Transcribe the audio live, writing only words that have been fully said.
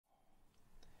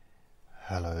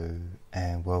Hello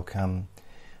and welcome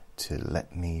to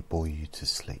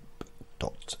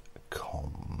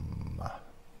letmebore-you-to-sleep.com.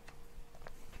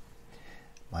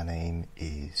 My name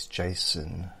is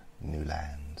Jason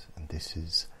Newland and this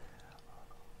is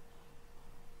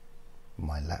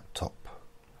my laptop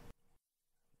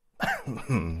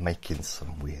making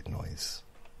some weird noise.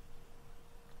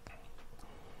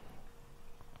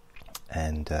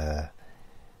 And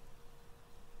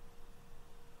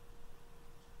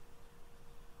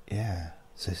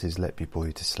so this is Let Me Bore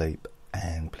You to Sleep,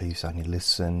 and please only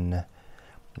listen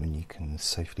when you can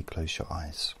safely close your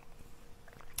eyes.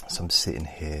 So I'm sitting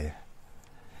here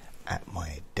at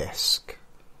my desk.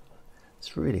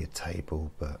 It's really a table,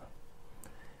 but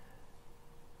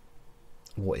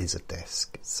what is a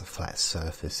desk? It's a flat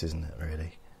surface, isn't it,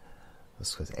 really?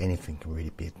 That's because anything can really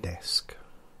be a desk.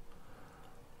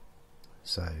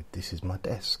 So this is my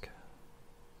desk.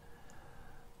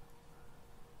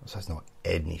 So it's not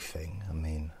anything. I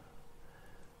mean,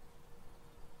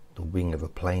 the wing of a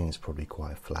plane is probably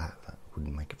quite flat. That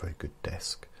wouldn't make a very good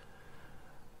desk.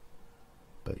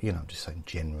 But, I'm just saying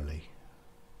generally.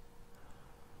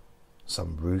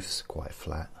 Some roofs are quite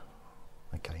flat.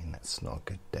 Again, that's not a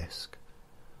good desk.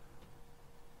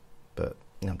 But,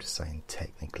 I'm just saying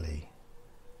technically.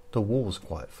 The wall's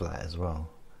quite flat as well.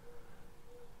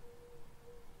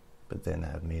 But then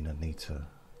that would mean I need to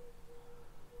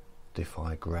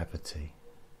defy gravity.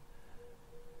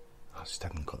 I just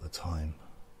haven't got the time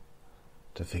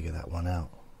to figure that one out.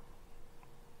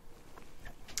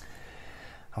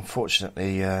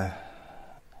 Unfortunately, I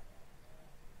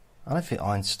don't think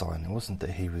Einstein, it wasn't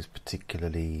that he was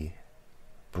particularly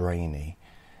brainy,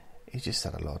 he just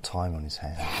had a lot of time on his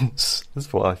hands.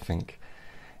 That's what I think.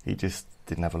 He just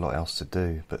didn't have a lot else to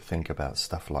do but think about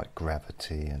stuff like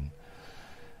gravity and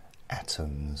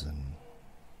atoms and,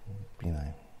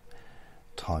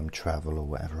 time travel or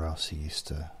whatever else he used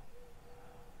to.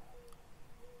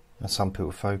 And some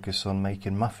people focus on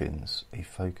making muffins. He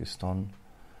focused on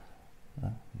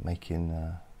making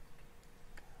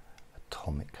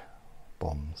atomic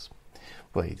bombs.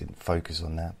 Well, he didn't focus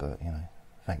on that, but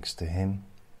thanks to him,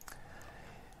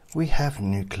 we have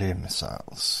nuclear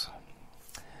missiles.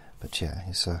 But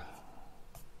he's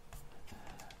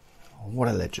what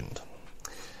a legend.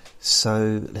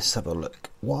 So let's have a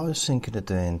look. What I was thinking of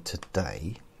doing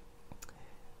today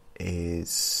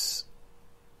is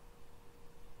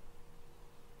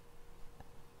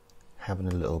having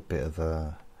a little bit of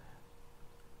a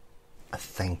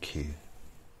thank you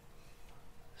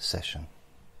session.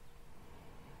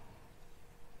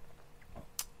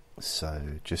 So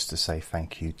just to say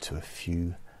thank you to a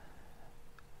few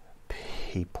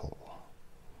people.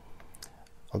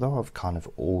 Although I've kind of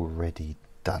already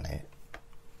done it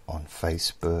on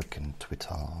Facebook and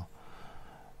Twitter,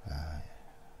 I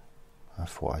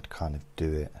thought I'd kind of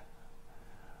do it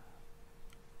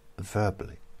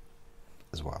verbally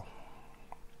as well.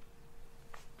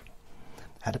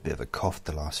 Had a bit of a cough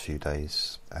the last few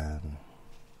days,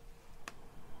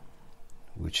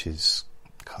 which has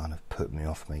kind of put me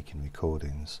off making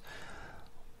recordings,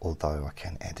 although I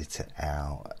can edit it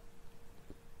out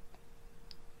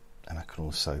and I can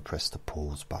also press the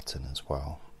pause button as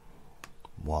well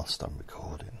whilst I'm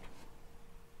recording,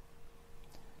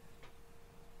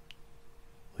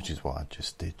 which is what I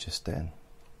just did just then.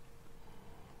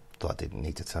 Though I didn't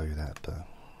need to tell you that, but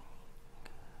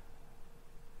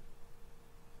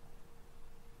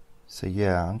so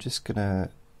I'm just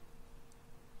gonna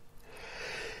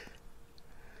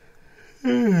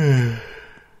I'm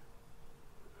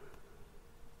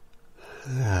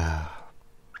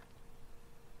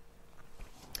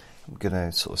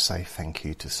gonna sort of say thank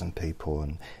you to some people,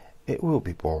 and it will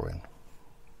be boring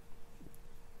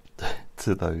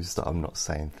to those that I'm not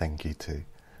saying thank you to,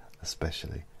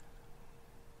 especially.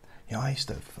 I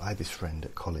had this friend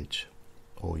at college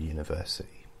or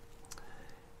university,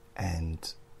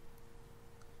 and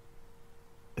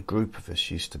a group of us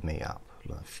used to meet up,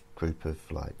 like a group of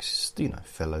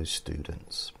fellow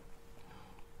students.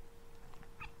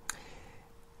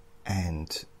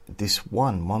 And this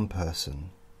one person,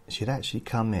 she'd actually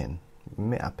come in,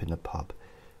 meet up in the pub,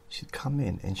 she'd come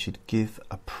in and she'd give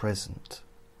a present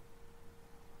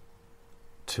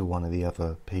to one of the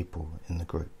other people in the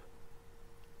group,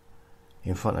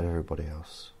 in front of everybody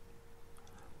else,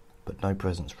 but no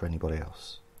presents for anybody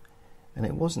else. And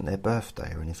it wasn't their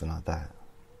birthday or anything like that.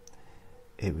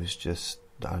 It was just,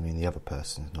 the other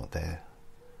person's not there.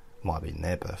 Might have been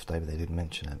their birthday, but they didn't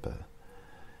mention it. But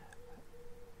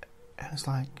and it's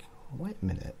like, wait a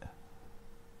minute.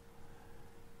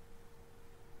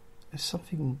 There's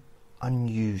something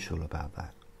unusual about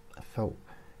that. I felt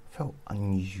felt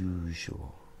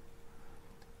unusual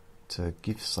to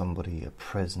give somebody a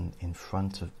present in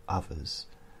front of others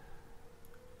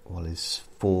while there's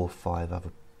 4 or 5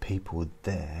 other people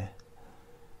there,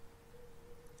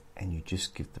 and you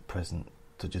just give the present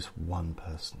to just one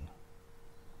person.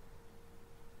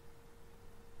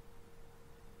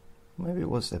 Maybe it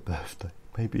was their birthday.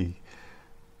 Maybe...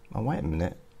 Oh, wait a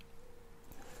minute.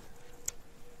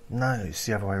 No, it's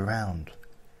the other way around.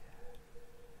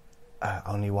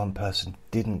 Only one person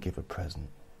didn't give a present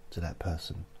to that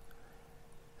person,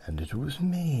 and it was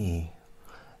me.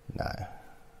 No.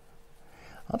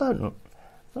 I don't know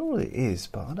what it is,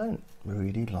 but I don't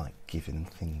really like giving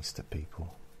things to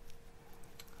people.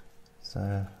 So,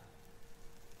 I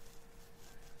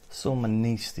saw my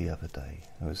niece the other day.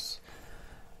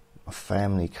 My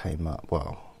family came up.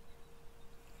 Well,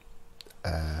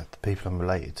 the people I'm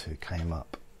related to came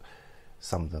up.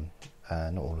 Some of them,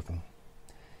 not all of them,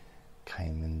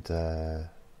 came and to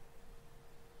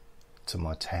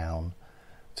my town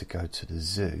to go to the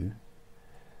zoo,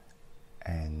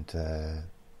 and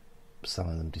some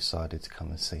of them decided to come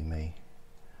and see me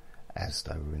as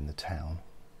they were in the town.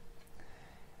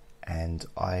 And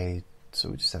so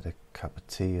we just had a cup of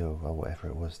tea or whatever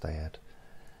it was they had.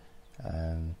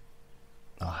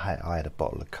 I had a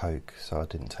bottle of Coke, so I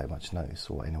didn't take much notice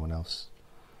of what anyone else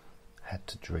had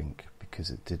to drink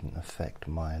because it didn't affect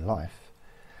my life.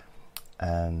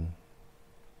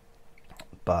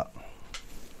 But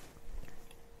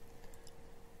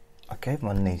I gave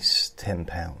my niece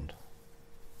 £10.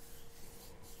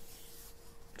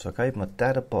 So I gave my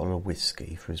dad a bottle of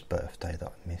whiskey for his birthday that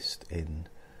I missed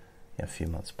a few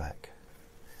months back,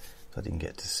 so I didn't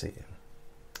get to see him.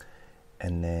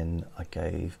 And then I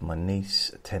gave my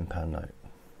niece a £10 note,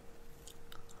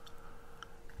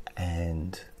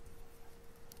 and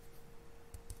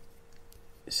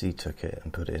she took it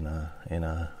and put it in a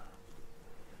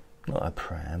not a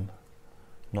pram,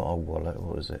 not a wallet,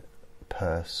 what was it,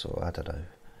 purse, or I don't know,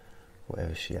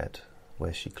 whatever she had,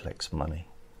 where she collects money.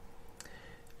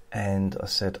 And I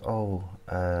said, what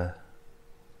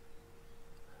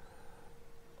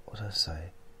did I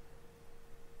say?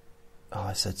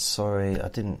 I said, sorry, I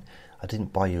didn't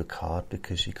buy you a card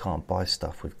because you can't buy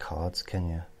stuff with cards, can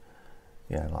you?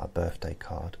 You know, like a birthday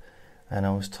card. And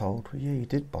I was told, well, yeah, you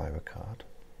did buy her a card.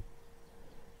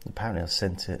 Apparently I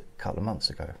sent it a couple of months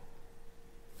ago.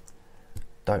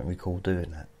 Don't recall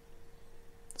doing that.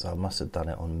 So I must have done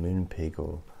it on Moonpig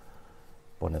or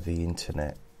one of the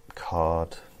internet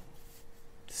card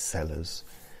sellers.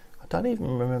 I don't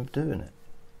even remember doing it.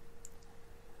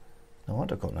 No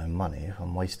wonder I've got no money if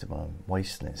I'm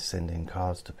wasting it sending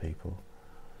cards to people.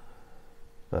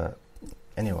 But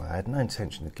anyway, I had no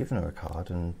intention of giving her a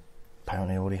card, and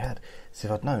apparently I already had. So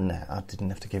if I'd known that, I didn't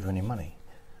have to give her any money.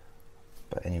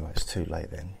 But anyway, it's too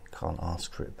late then. Can't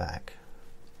ask for it back.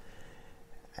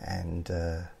 And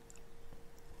then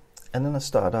I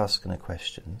started asking her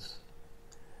questions.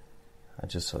 I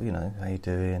just thought, how you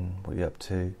doing? What are you up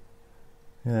to?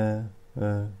 Yeah.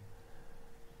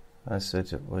 I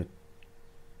said, well,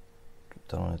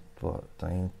 don't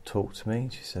you talk to me?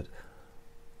 She said,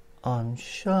 I'm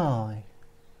shy.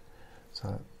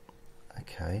 So,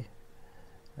 okay.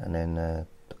 And then her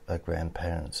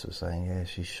grandparents were saying, yeah,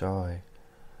 she's shy.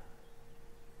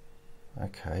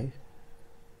 Okay.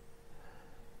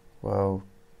 Well,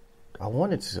 I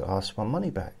wanted to ask my money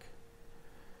back,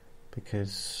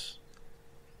 because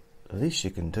the least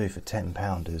you can do for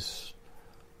 £10 is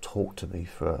talk to me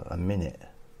for a minute.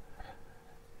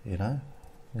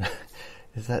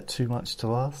 Is that too much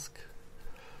to ask?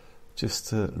 Just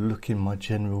to look in my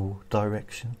general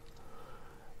direction?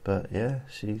 But yeah,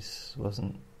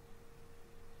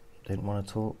 didn't want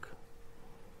to talk.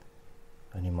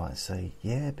 And you might say,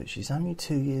 yeah, but she's only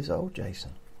 2 years old,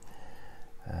 Jason.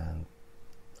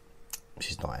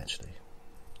 She's not actually.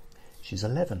 She's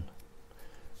 11.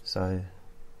 So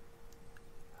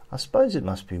I suppose it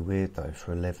must be weird though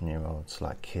for 11-year-olds,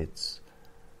 like kids,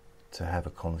 to have a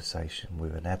conversation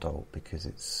with an adult, because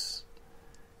it's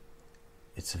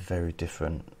a very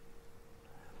different,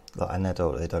 like an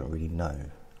adult they don't really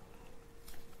know.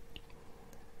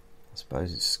 I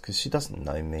suppose it's because she doesn't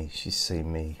know me. She's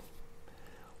seen me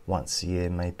once a year,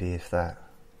 maybe, if that.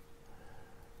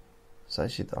 So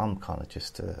I'm kind of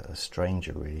just a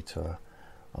stranger really to her.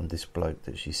 I'm this bloke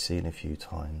that she's seen a few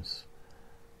times.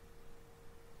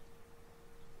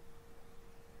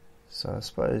 So I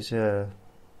suppose, yeah,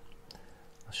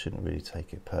 I shouldn't really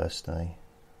take it personally.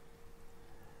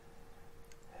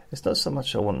 It's not so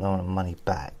much I want no money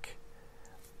back.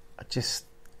 I'd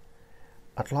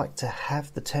like to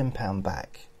have the £10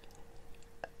 back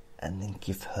and then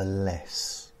give her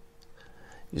less.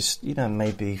 just,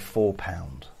 maybe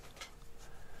 £4.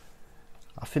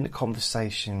 I think the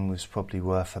conversation was probably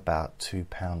worth about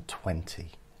 £2.20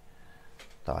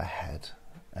 that I had,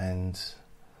 and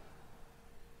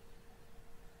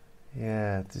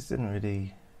yeah, this didn't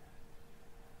really.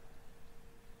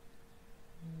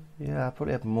 Yeah, I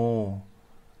probably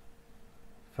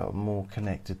felt more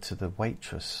connected to the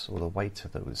waitress or the waiter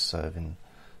that was serving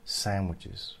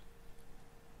sandwiches.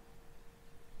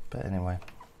 But anyway,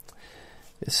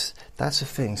 that's the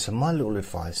thing. So my little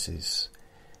advice is,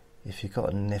 if you've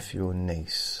got a nephew or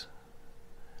niece,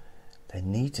 they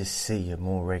need to see you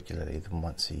more regularly than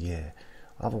once a year.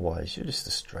 Otherwise, you're just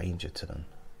a stranger to them.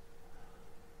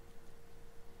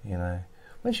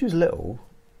 When she was little,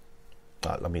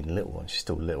 little, and she's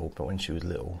still little, but when she was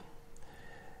little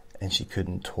and she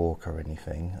couldn't talk or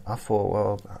anything, I thought,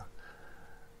 well,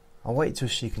 I'll wait till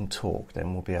she can talk,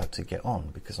 then we'll be able to get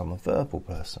on, because I'm a verbal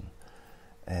person.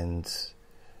 And,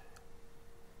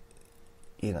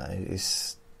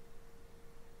 there's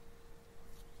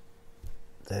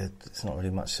not really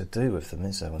much to do with them,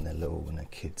 is there, when they're little, when they're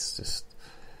kids, just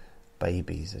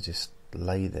babies. They just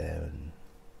lay there and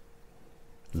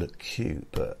look cute,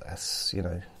 but that's,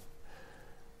 and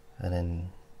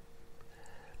then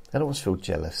I always feel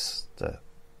jealous that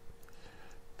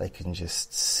they can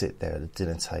just sit there at the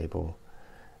dinner table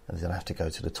and they don't have to go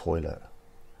to the toilet.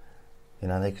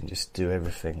 They can just do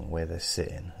everything where they're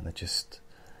sitting, and it just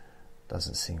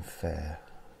doesn't seem fair.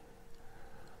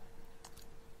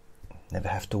 Never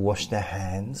have to wash their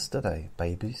hands, do they,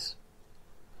 babies?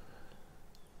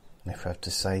 Never have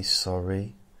to say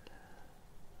sorry.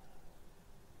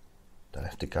 Don't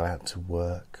have to go out to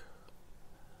work.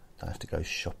 Don't have to go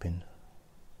shopping.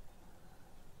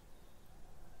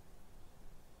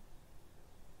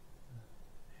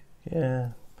 Yeah,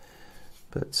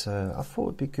 but I thought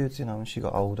it'd be good, when she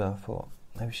got older. I thought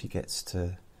maybe she gets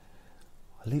to.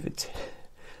 I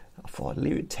thought I'd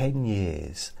leave it 10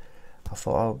 years. I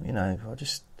thought, I'll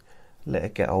just let her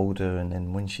get older, and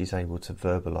then when she's able to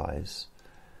verbalise,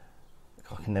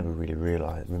 I can never really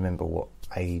remember what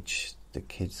age the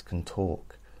kids can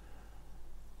talk.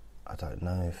 I don't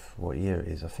know what year it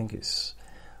is. I think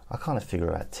I kind of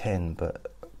figure out 10,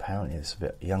 but apparently it's a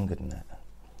bit younger than that.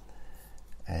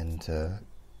 And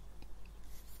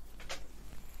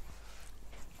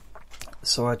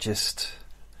so I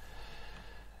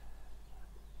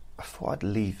thought I'd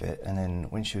leave it, and then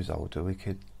when she was older we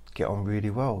could get on really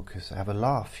well, because have a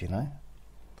laugh,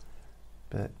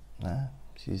 But no,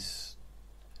 she's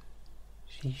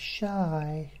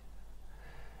shy,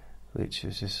 which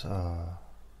is just so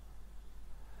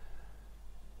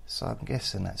I'm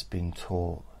guessing that's been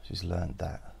taught. She's learned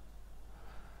that,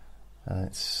 and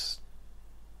it's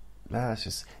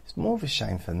more of a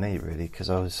shame for me, really, because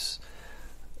I was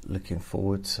looking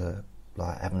forward to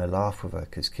having a laugh with her,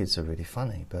 because kids are really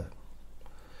funny, but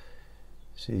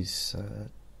she's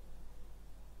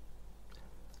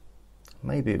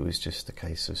maybe it was just a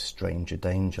case of stranger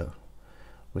danger,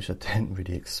 which I didn't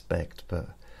really expect, but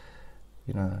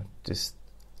just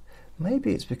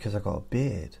maybe it's because I got a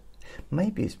beard,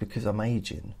 maybe it's because I'm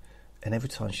aging, and every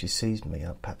time she sees me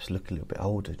I perhaps look a little bit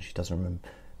older, and she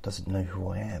doesn't know who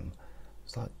I am.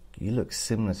 It's like, you look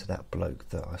similar to that bloke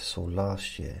that I saw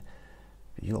last year,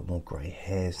 but you got more grey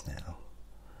hairs now.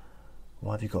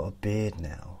 Why have you got a beard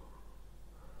now?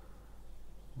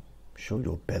 I'm sure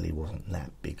your belly wasn't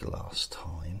that big last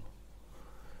time.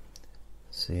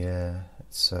 So yeah,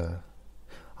 it's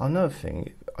another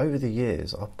thing. Over the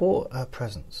years, I bought her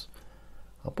presents.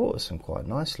 I bought her some quite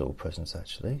nice little presents,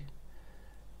 actually.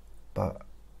 But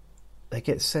they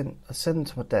get sent. I send them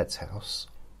to my dad's house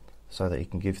so that he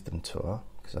can give them to her,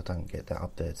 because I don't get that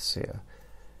up there to see her.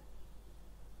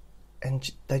 And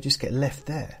they just get left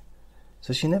there.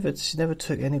 So she never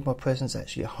took any of my presents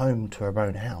actually home to her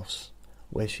own house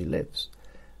where she lives.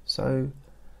 So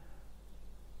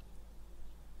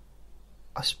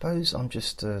I suppose I'm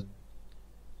just like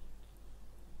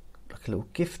a little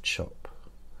gift shop.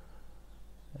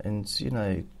 And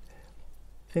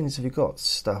things, have you got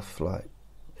stuff like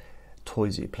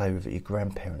toys that you play with at your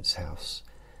grandparents' house,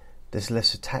 there's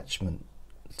less attachment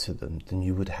to them than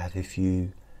you would have if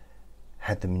you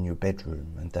had them in your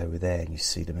bedroom and they were there and you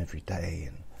see them every day.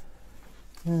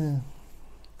 And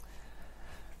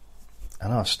I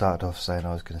know I started off saying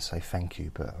I was going to say thank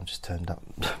you, but I just turned up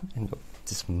and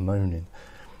just moaning.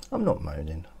 I'm not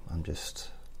moaning, I'm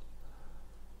just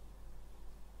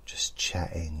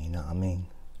chatting, you know what I mean?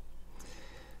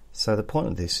 So the point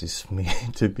of this is for me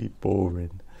to be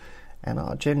boring, and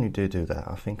I generally do that.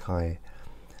 I think I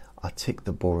tick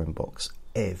the boring box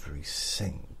every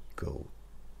single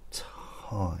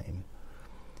time,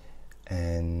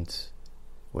 and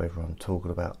whether I'm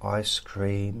talking about ice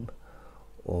cream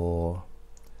or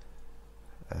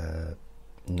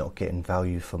not getting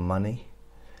value for money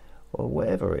or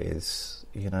whatever it is,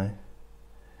 you know.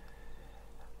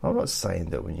 I'm not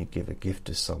saying that when you give a gift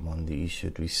to someone that you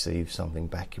should receive something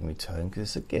back in return, because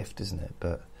it's a gift, isn't it?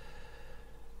 But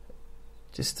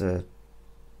just a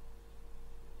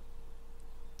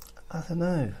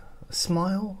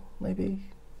smile, maybe,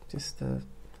 just a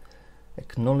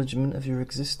acknowledgement of your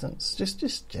existence,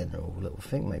 just general little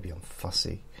thing. Maybe I'm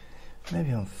fussy,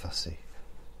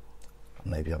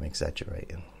 maybe I'm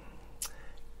exaggerating.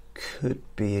 Could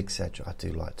be exaggerate. I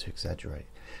do like to exaggerate,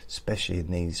 especially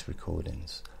in these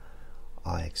recordings.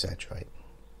 I exaggerate.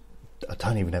 I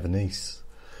don't even have a niece,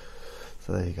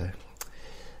 so there you go.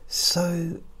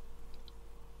 So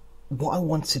what I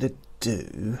wanted to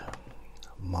do,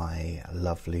 my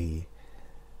lovely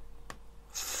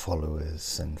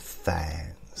followers and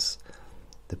fans,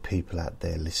 the people out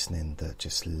there listening that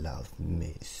just love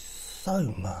me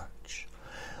so much,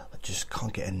 I just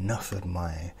can't get enough of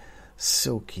my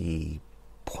silky,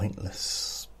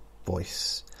 pointless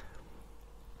voice.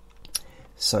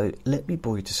 So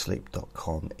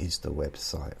letmeboreyoutosleep.com is the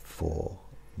website for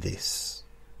this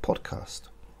podcast.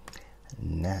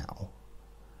 Now,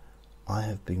 I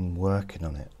have been working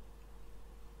on it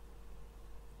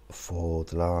for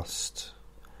the last,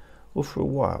 well, for a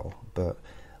while, but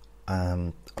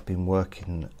I've been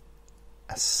working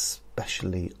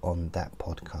especially on that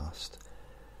podcast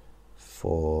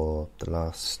for the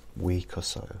last week or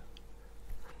so,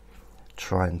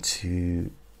 trying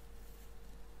to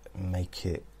make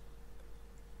it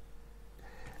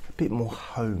a bit more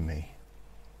homey,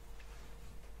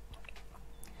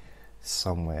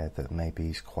 somewhere that maybe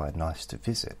is quite nice to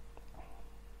visit.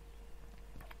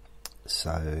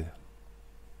 So I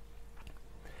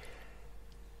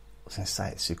was going to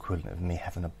say it's the equivalent of me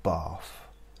having a bath,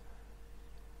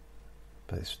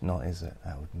 but it's not, is it?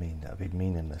 That would be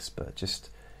meaningless. But just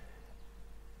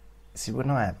see, when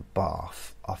I have a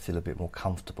bath, I feel a bit more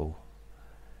comfortable.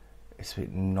 It's a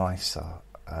bit nicer.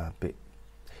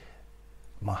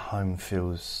 My home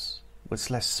feels, well, it's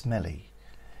less smelly.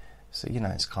 So, you know,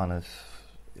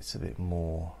 it's a bit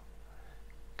more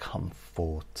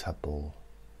comfortable.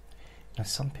 You know,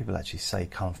 some people actually say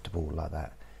comfortable like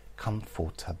that.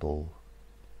 Comfortable.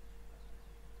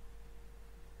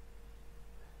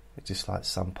 It's just like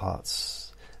some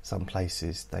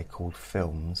places they called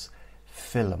films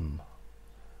film.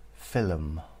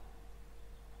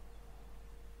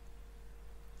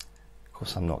 Of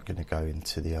course, I'm not going to go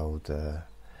into the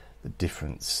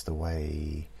difference, the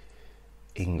way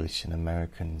English and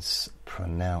Americans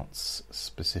pronounce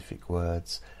specific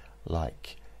words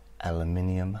like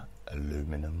aluminum.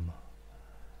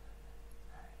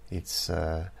 It's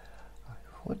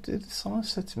what did someone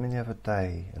said to me the other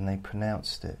day, and they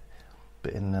pronounced it,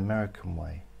 but in an American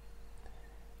way,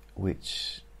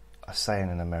 which I say in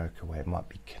an American way. It might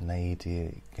be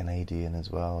Canadian as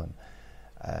well, and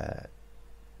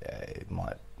it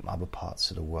might, other parts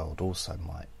of the world also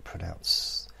might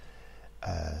pronounce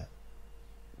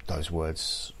those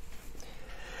words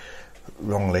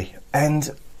wrongly. And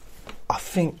I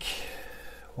think,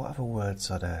 what other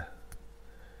words are there?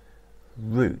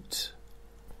 Route.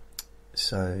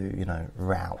 So, you know,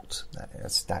 route.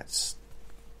 That's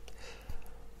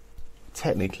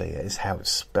technically is how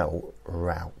it's spelled,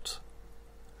 route.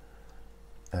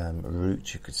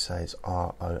 Route, you could say, is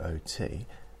R-O-O-T,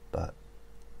 but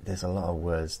there's a lot of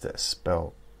words that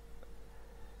sound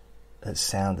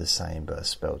the same but are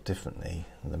spelled differently,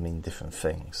 and they mean different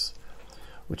things,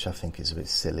 which I think is a bit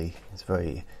silly. It's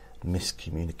very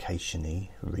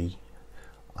miscommunication-y,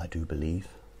 I do believe.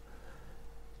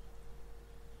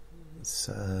 It's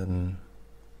a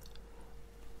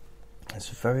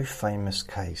very famous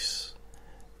case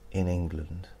in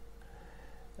England.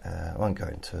 I won't go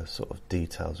into sort of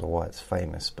details of why it's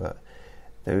famous, but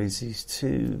there is these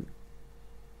two.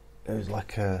 It was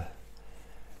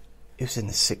in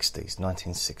the 60s,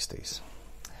 1960s.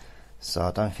 So I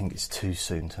don't think it's too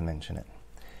soon to mention it.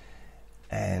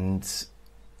 And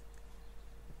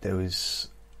there was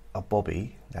a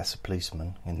bobby, that's a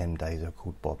policeman. In them days they were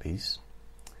called bobbies.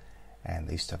 And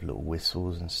they used to have little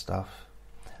whistles and stuff,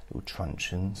 little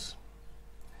truncheons.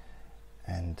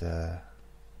 And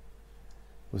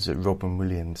was it Robin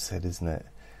Williams said, isn't it,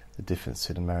 the difference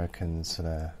between Americans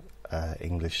and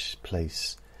English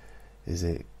police is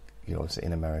it, you know,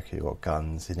 in America you've got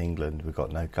guns, in England we've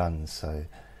got no guns, so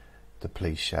the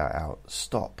police shout out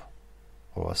stop,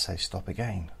 or I say stop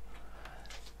again.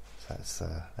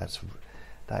 So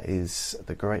that is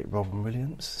the great Robin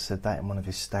Williams said that in one of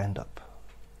his stand-up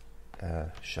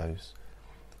shows.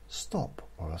 stop,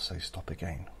 or I'll say stop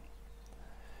again.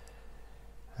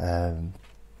 I'm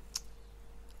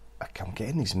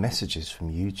getting these messages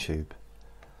from YouTube.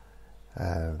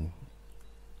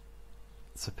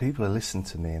 So people are listening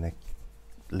to me and they're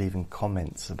leaving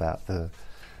comments about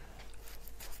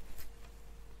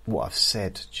what I've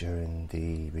said during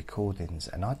the recordings,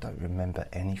 and I don't remember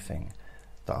anything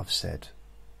that I've said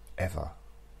ever,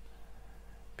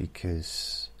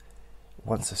 because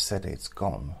once I've said it, it's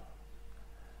gone.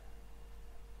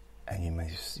 And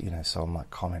someone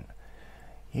might comment,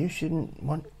 you shouldn't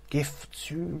want gifts,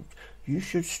 you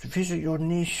should visit your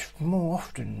niece more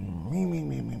often, me.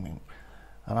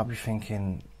 And I'll be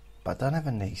thinking, but I don't have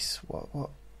a niece, what are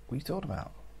you talking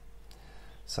about?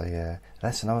 So yeah,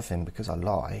 that's another thing, because I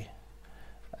lie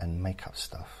and make up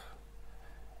stuff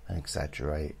and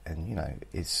exaggerate, and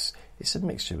it's a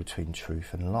mixture between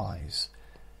truth and lies.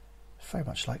 It's very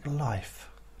much like life.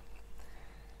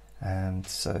 And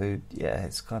so yeah,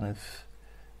 it's kind of,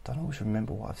 don't always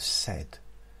remember what I've said,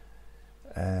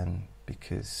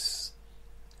 because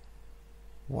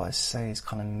what I say is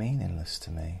kind of meaningless to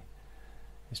me.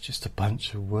 It's just a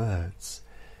bunch of words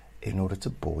in order to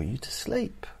bore you to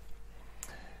sleep.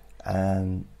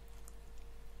 So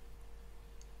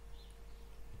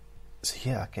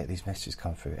yeah, I get these messages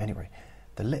come through. Anyway,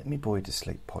 the Let Me Bore You to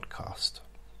Sleep podcast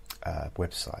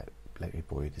website,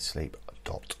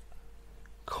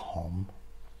 letmeboreyouTosleep.com,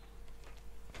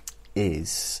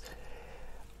 is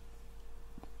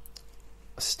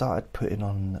started putting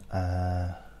on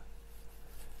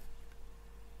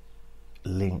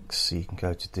links so you can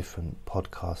go to different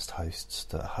podcast hosts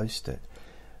that host it,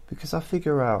 because I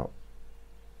figure out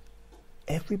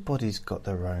everybody's got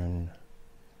their own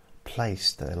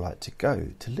place that they like to go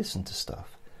to listen to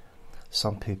stuff.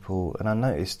 Some people, and I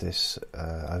noticed this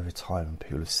over time, and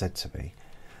people have said to me,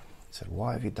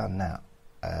 why have you done that?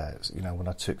 When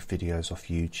I took videos off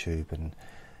YouTube, and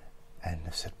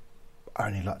they said, I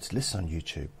only like to listen on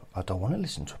YouTube, I don't want to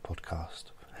listen to a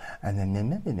podcast. And then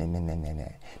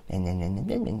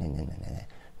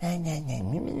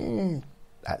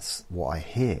that's what I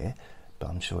hear, but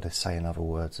I'm sure they're saying other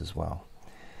words as well.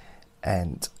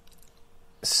 And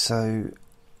so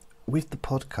with the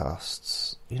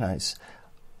podcasts, it's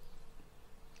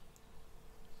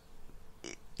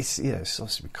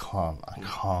obviously I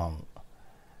can't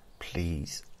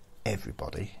please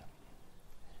everybody.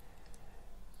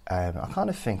 I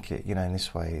kind of think it, in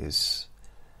this way is,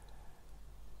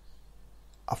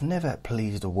 I've never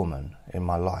pleased a woman in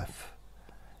my life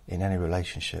in any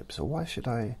relationship, so why should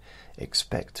I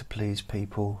expect to please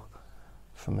people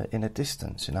in a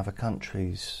distance in other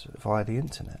countries via the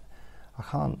internet? I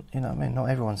can't, not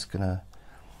everyone's going to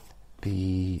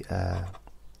be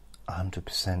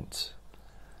 100%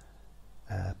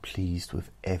 pleased with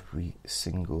every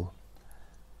single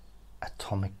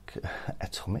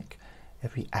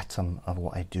every atom of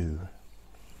what I do.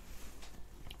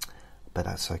 But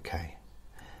that's okay,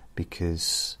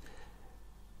 because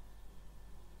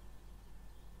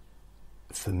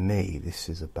for me this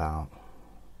is about,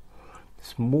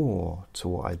 it's more to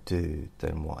what I do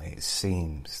than what it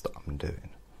seems that I'm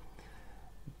doing.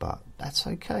 But that's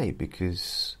okay,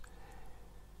 because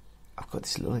I've got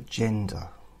this little agenda,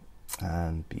 but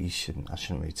I shouldn't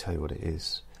really tell you what it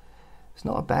is. It's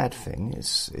not a bad thing,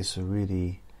 it's a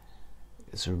really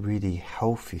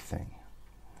healthy thing.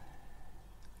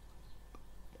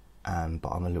 But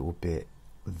I'm a little bit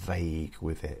vague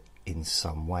with it in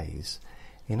some ways.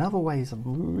 In other ways,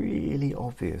 I'm really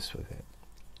obvious with it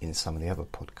in some of the other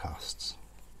podcasts.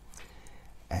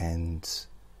 And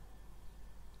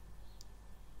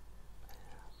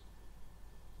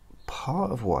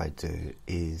part of what I do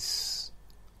is,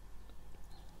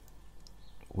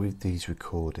 with these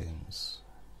recordings,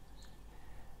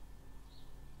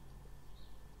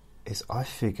 is I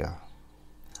figure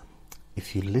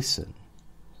if you listen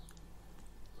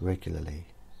regularly,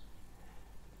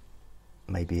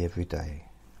 maybe every day,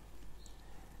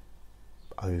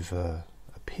 over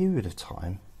a period of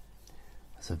time,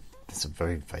 that's a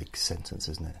very vague sentence,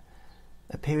 isn't it?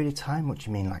 A period of time, what do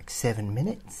you mean, like 7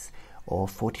 minutes or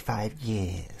 45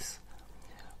 years?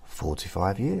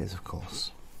 45 years, of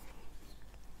course.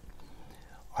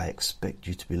 I expect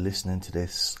you to be listening to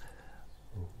this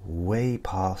way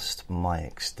past my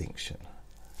extinction.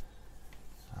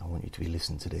 I want you to be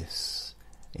listening to this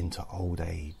into old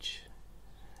age,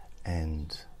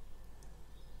 and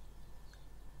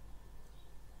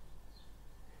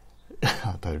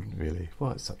I don't really,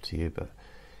 well, it's up to you, but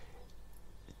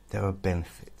there are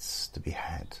benefits to be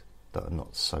had that are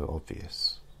not so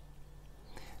obvious.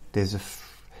 I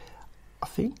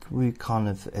think we kind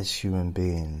of, as human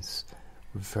beings,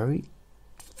 we're very,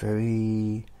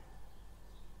 very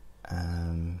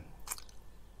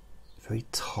very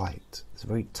tight. There's a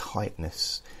very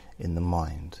tightness in the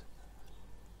mind.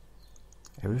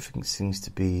 Everything seems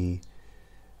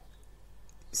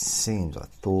like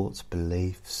thoughts,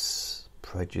 beliefs,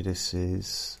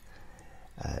 prejudices,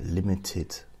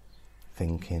 limited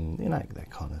thinking,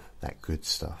 that good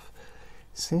stuff.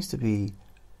 It seems to be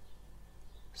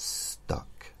stuck.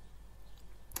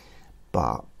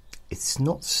 But it's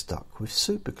not stuck with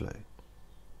superglue.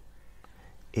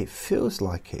 It feels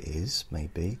like it is,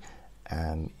 maybe,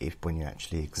 if when you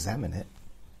actually examine it,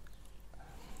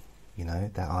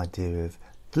 that idea of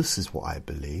this is what I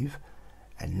believe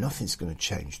and nothing's going to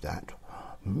change that,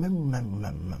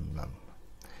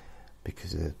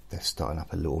 because they're starting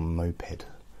up a little moped.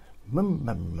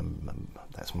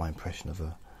 That's my impression of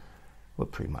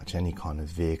pretty much any kind of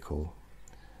vehicle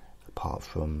apart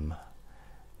from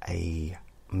a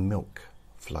milk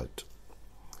float.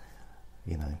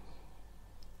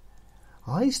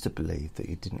 I used to believe that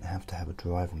you didn't have to have a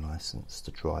driving licence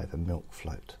to drive a milk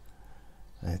float.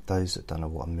 Those that don't know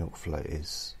what a milk float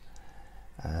is,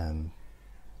 I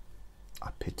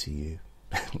pity you.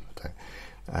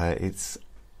 It's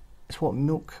what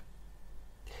milk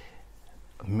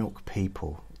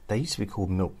people, they used to be called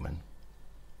milkmen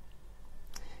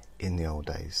in the old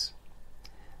days.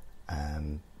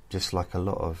 Just like a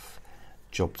lot of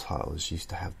job titles used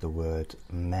to have the word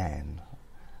man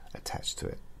attached to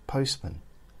it. Postman,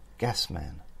 gas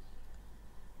man.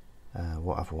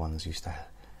 What other ones used to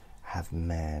have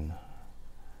man?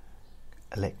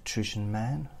 Electrician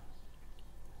man.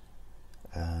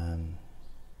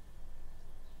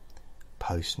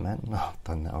 Postman. No, I've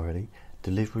done that already.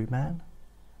 Delivery man.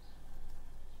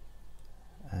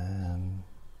 I'm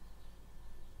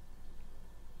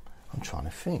trying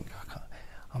to think.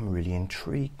 I'm really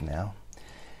intrigued now.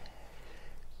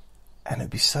 And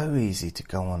it'd be so easy to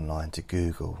go online to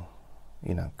Google,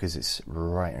 because it's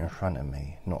right in front of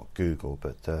me. Not Google,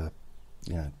 but the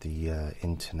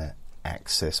internet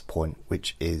access point,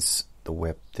 which is the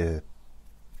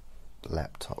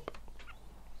laptop.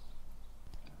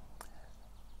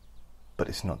 But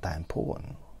it's not that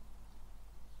important.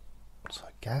 So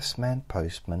gasman,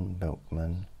 postman,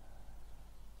 milkman,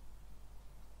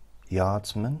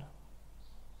 yardsman,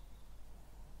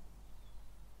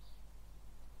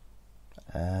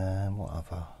 what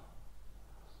other?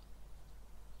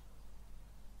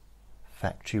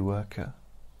 Factory worker,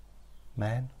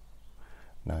 man?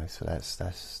 No, so that's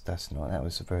not. That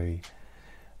was a very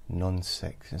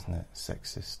non-sex, isn't it?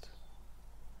 Sexist.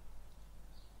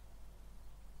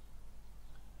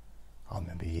 I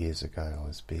remember years ago I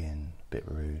was being a bit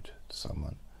rude to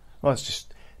someone. Well, it's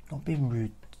just not being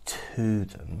rude to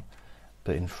them,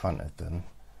 but in front of them.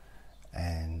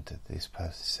 And this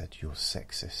person said, "You're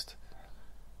sexist."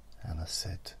 And I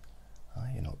said, "Oh,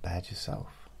 you're not bad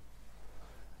yourself."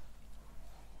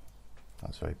 I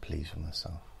was very pleased with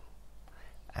myself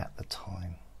at the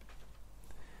time.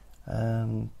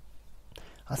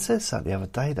 I said something the other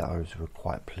day that I was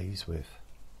quite pleased with.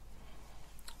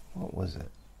 What was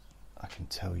it? I can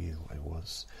tell you what it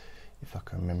was, if I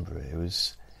can remember it. It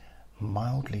was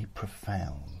mildly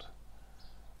profound.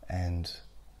 And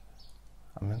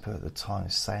I remember at the time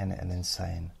saying it and then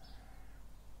saying,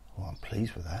 "Well, I'm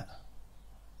pleased with that.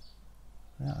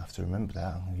 Yeah, I have to remember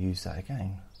that. I'm going to use that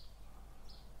again."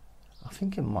 I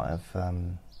think it might have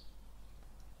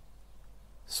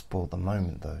spoiled the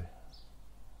moment though.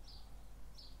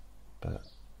 But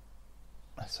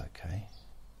that's okay.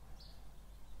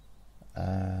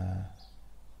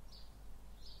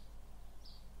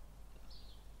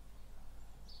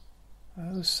 There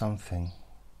was something.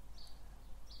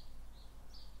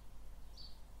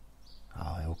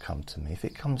 It'll come to me. If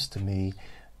it comes to me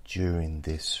during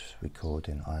this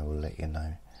recording, I will let you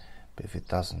know. But if it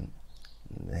doesn't,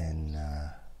 then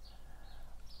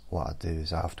what I'll do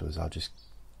is afterwards I'll just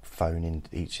phone in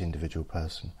each individual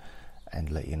person and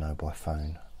let you know by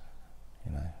phone,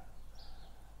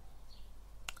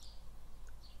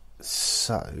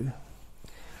 So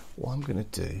what I'm going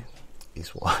to do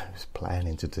is what I was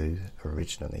planning to do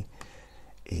originally,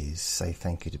 is say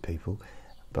thank you to people.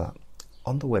 But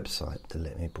on the website, the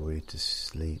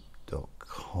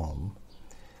letmebore-you-to-sleep.com,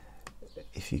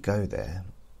 if you go there,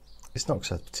 it's not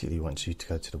because I particularly want you to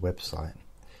go to the website,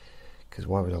 because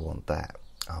why would I want that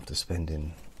after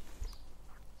spending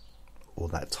all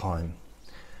that time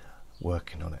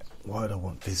working on it? Why would I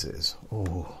want visitors?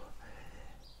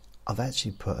 I've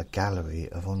actually put a gallery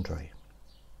of Andre's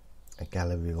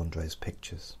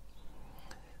pictures.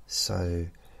 So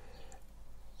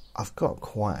I've got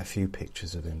quite a few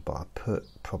pictures of him, but I put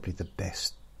probably the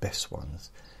best ones,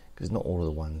 because not all of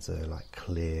the ones are like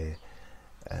clear,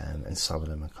 and some of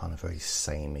them are kind of very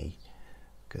samey,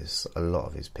 because a lot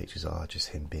of his pictures are just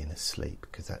him being asleep,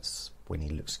 because that's when he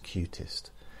looks cutest.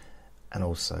 And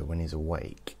also when he's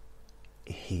awake,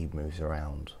 he moves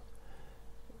around.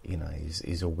 You know,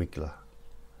 he's a wiggler,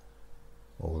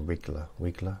 or a wriggler.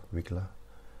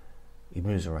 He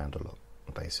moves around a lot,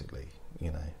 basically.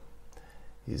 You know,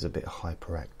 he's a bit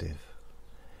hyperactive,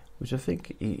 which I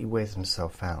think he wears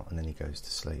himself out and then he goes to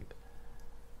sleep.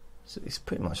 So it's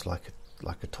pretty much like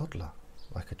a toddler,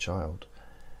 like a child.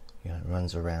 You know,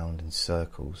 runs around in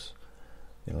circles.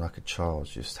 You know, like a child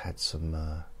just had some,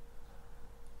 I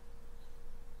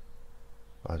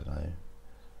don't know,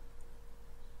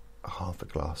 half a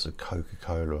glass of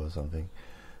Coca-Cola or something.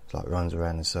 It's like runs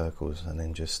around in circles and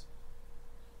then just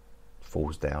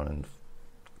falls down and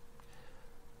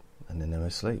then they're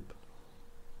asleep.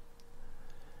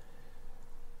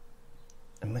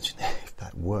 Imagine if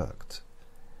that worked.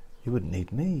 You wouldn't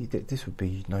need me. This would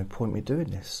be no point me doing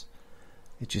this.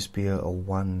 It'd just be a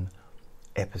one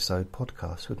episode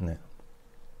podcast, wouldn't it?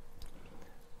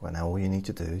 Well, now all you need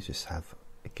to do is just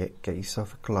get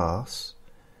yourself a glass.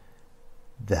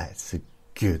 That's a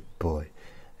good boy.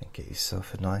 And get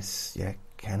yourself a nice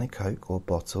can of Coke or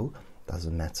bottle.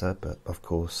 Doesn't matter, but of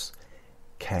course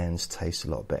cans taste a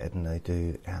lot better than they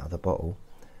do out of the bottle.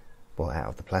 Well, out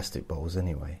of the plastic bottles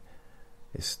anyway.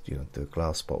 It's, you know, the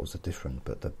glass bottles are different,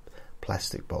 but the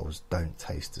plastic bottles don't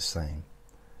taste the same.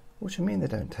 What do you mean they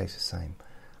don't taste the same?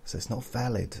 So it's not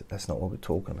valid. That's not what we're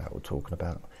talking about. We're talking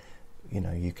about, you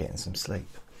know, you getting some sleep.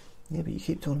 Yeah, but you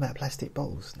keep talking about plastic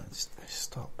bottles. No, just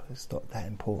stop. It's not that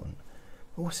important.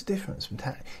 Well, what's the difference?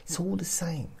 It's all the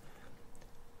same.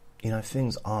 You know,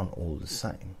 things aren't all the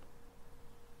same.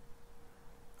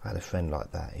 I had a friend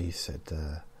like that. He said,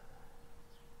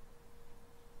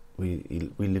 we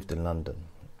lived in London,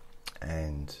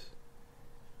 and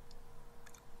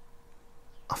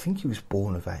I think he was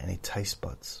born without any taste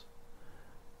buds,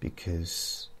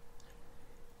 because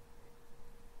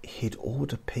he'd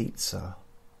order pizza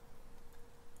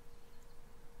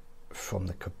from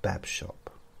the kebab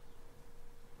shop.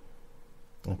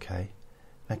 Okay,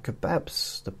 now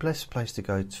kebabs, the best place to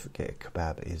go to get a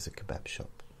kebab is a kebab shop.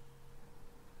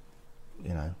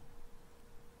 You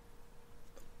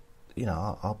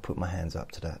know, I'll put my hands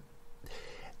up to that.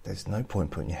 There's no point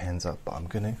putting your hands up, but I'm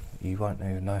gonna. You won't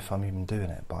even know if I'm even doing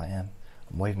it, but I am.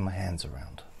 I'm waving my hands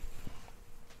around.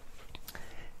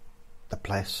 The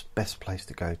best place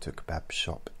to go to a kebab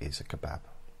shop is a kebab.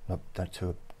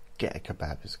 To get a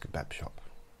kebab is a kebab shop.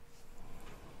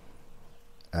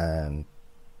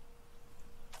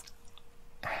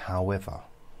 However,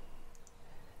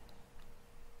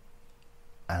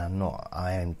 and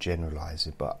I am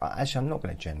generalising, but actually I'm not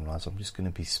going to generalise. I'm just going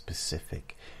to be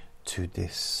specific to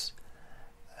this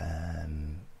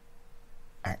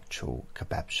actual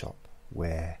kebab shop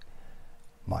where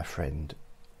my friend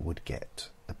would get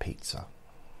a pizza.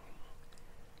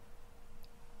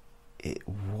 It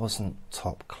wasn't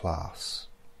top class.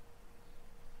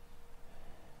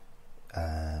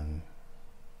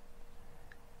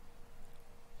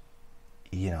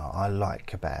 You know, I like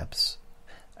kebabs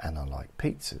and I like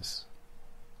pizzas.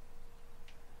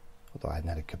 Although I hadn't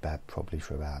had a kebab probably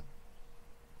for about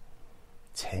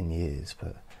 10 years,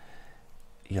 but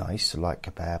yeah, I used to like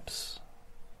kebabs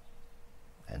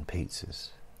and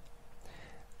pizzas.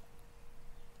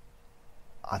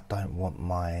 I don't want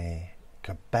my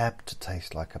kebab to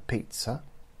taste like a pizza.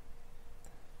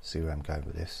 See where I'm going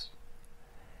with this?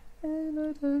 And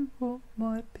I don't want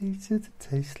my pizza to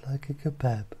taste like a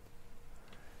kebab.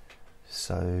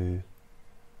 So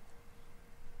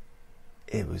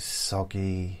it was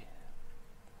soggy.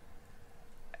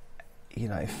 You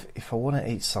know, if I want to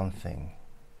eat something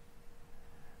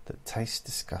that tastes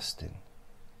disgusting,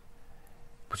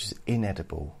 which is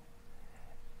inedible,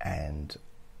 and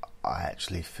I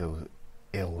actually feel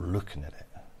ill looking at it,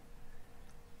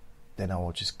 then I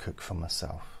will just cook for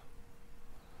myself.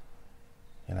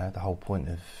 You know, the whole point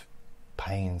of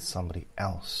paying somebody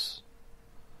else.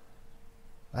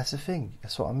 That's the thing.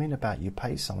 That's what I mean about you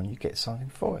pay someone, you get something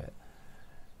for it.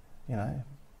 You know,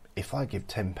 if I give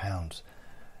 £10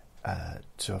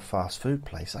 to a fast food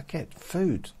place, I get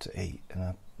food to eat, and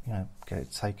I, you know, get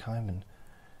it to take home, and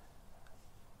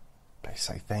they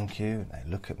say thank you, and they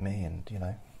look at me, and you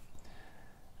know.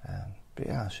 But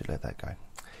yeah, I should let that go.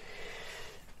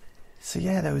 So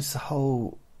yeah, there was the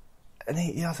whole, and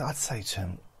I'd say to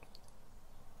him,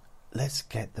 let's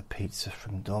get the pizza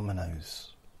from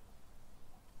Domino's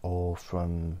or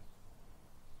from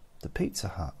the Pizza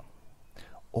Hut,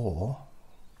 or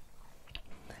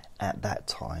at that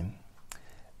time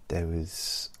there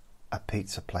was a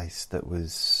pizza place that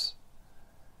was,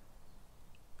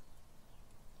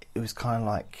 it was kind of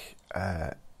like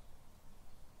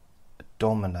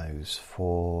Domino's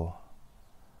for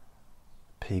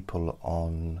people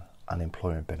on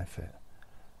unemployment benefit.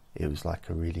 It was like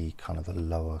a really kind of a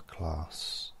lower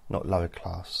class, not lower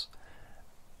class.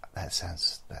 That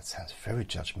sounds very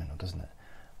judgmental, doesn't it?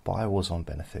 But I was on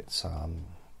benefit, so I'm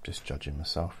just judging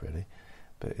myself really.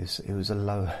 But it was a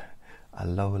lower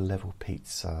level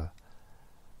pizza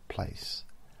place,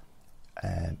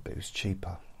 but it was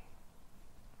cheaper.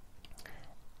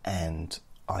 And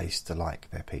I used to like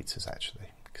their pizzas actually,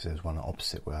 because there was one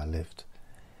opposite where I lived.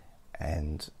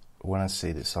 And when I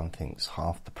see that something's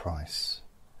half the price,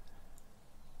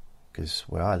 because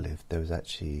where I lived there was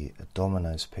actually a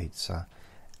Domino's pizza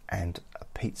and a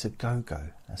Pizza Go-Go.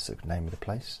 That's the name of the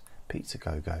place, Pizza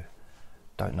Go-Go.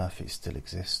 Don't know if it still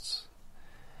exists.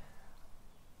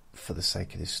 For the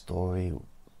sake of this story,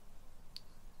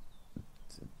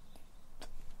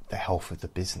 the health of the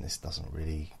business doesn't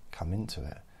really come into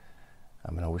it.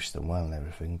 I mean, I wish them well and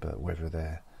everything, but whether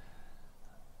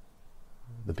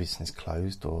the business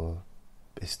closed or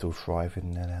is still thriving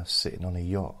and they're now sitting on a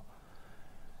yacht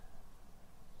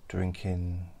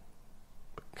drinking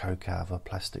Coke out of a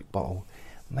plastic bottle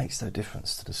makes no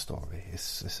difference to the story.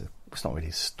 It's not really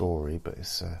a story, but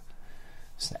it's an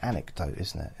anecdote,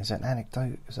 isn't it? Is it an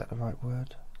anecdote? Is that the right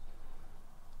word?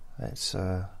 It's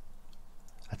a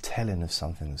telling of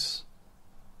something that's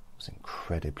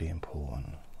incredibly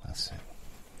important. That's it.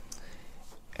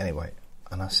 Anyway,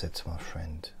 and I said to my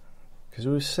friend, because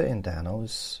we were sitting down, it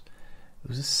was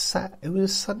a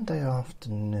Sunday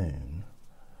afternoon,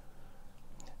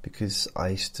 because I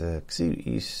used to, he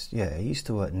used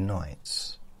to work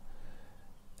nights,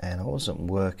 and I wasn't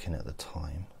working at the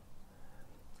time,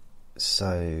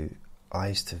 so I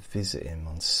used to visit him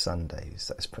on Sundays.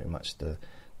 That's pretty much the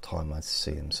time I'd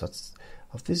see him. So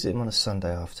I'd visit him on a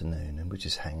Sunday afternoon, and we'd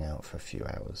just hang out for a few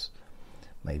hours,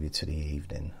 maybe to the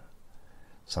evening.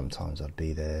 Sometimes I'd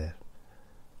be there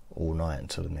all night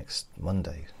until the next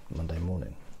Monday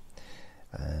morning.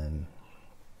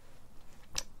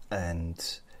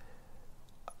 And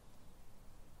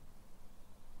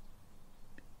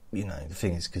you know, the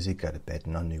thing is, because he'd go to bed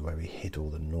and I knew where he hid all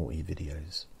the naughty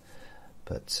videos,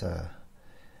 but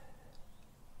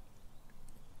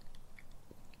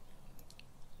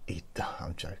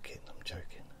I'm joking.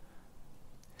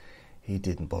 He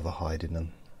didn't bother hiding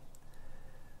them.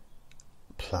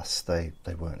 Plus, they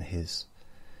weren't his.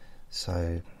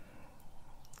 So,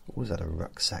 what was that? A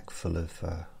rucksack full of?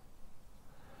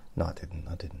 No, I didn't.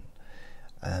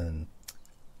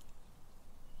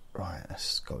 Right,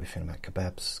 that's got me thinking about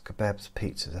kebabs,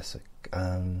 pizzas. That's a.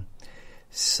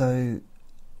 So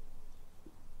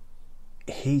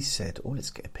he said, "Oh,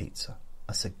 let's get a pizza."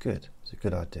 I said, "Good. It's a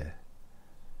good idea."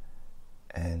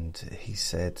 And he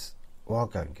said, "Well, I'll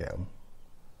go and get them."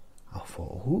 I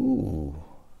thought, "Ooh."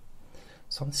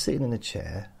 So I'm sitting in a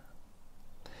chair,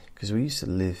 because we used to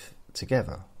live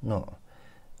together, not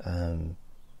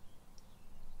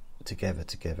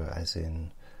together as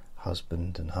in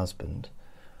husband and husband,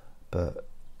 but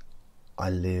I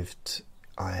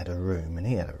had a room and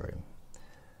he had a room,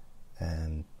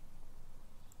 and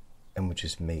we'd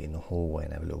just meet in the hallway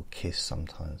and have a little kiss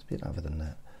sometimes, but other than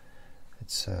that,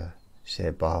 it's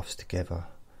share baths together,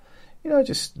 you know,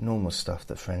 just normal stuff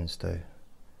that friends do.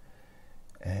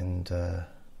 And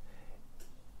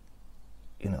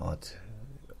you know,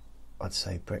 I'd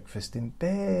say breakfast in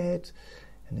bed,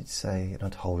 and he'd say, and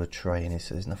I'd hold a tray, and he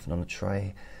said, "There's nothing on the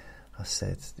tray." He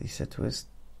said to us,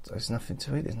 "There's nothing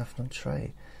to eat. There's nothing on the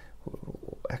tray.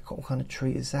 What kind of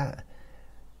treat is that?"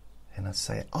 And I'd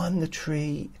say, "I'm the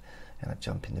treat." And I'd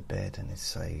jump into bed, and he'd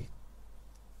say,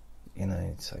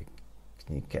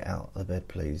 "Can you get out of the bed,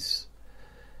 please?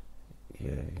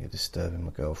 You're disturbing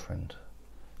my girlfriend.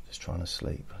 Just trying to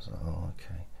sleep." I was like, "Oh,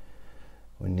 okay.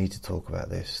 We need to talk about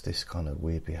this kind of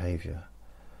weird behaviour.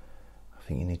 I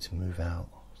think you need to move out."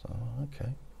 So, "Oh,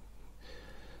 okay."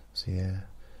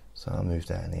 So I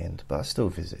moved out in the end, but I still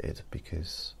visited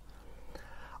because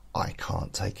I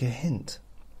can't take a hint.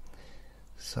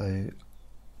 So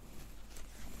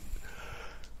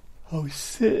I was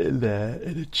sitting there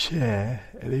in a chair,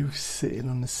 and he was sitting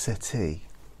on the settee.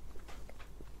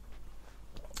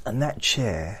 And that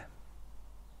chair,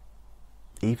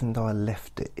 even though I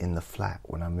left it in the flat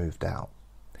when I moved out,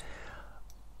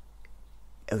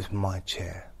 it was my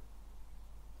chair.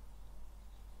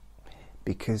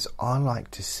 Because I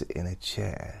like to sit in a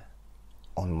chair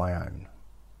on my own.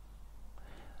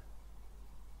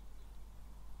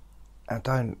 I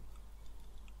don't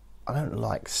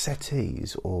like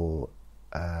settees or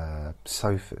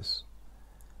sofas.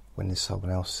 when there's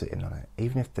someone else sitting on it,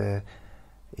 even if the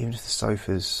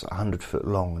sofa's 100 foot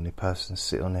long and the person's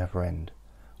sitting on the other end,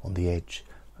 on the edge.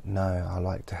 No, I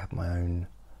like to have my own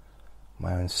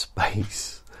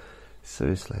space.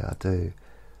 Seriously, I do.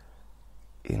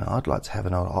 You know, I'd like to have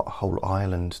a whole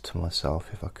island to myself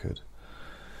if I could.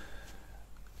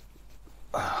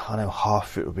 I know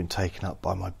half of it would have been taken up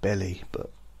by my belly, but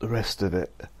the rest of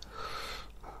it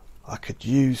I could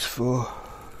use for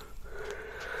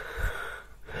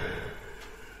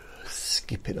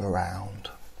skipping around.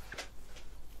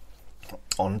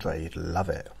 Andre would love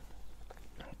it.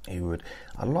 He would.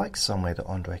 I like somewhere that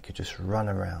Andre could just run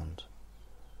around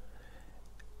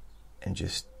and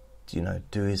just, you know,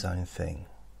 do his own thing,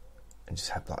 and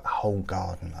just have like a whole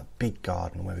garden, a big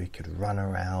garden where he could run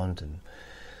around, and,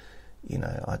 you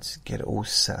know, I'd get it all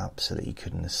set up so that he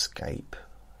couldn't escape,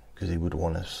 because he would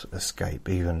want to escape.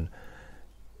 Even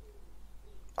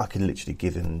I could literally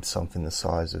give him something the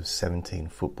size of 17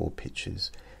 football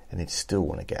pitches and he'd still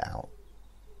want to get out.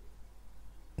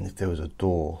 And if there was a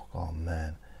door, oh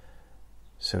man,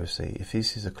 seriously, if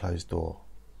this is a closed door,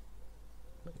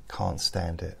 can't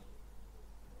stand it.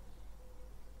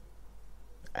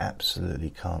 Absolutely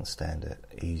can't stand it.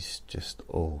 He's just,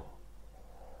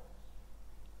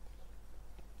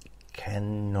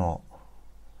 cannot.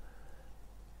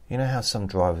 You know how some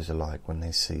drivers are like when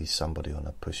they see somebody on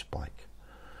a push bike?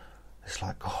 It's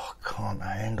like, oh, I can't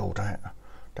handle that.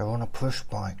 They're on a push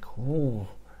bike. Oh,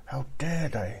 how dare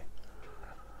they?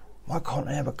 Why can't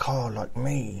they have a car like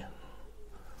me?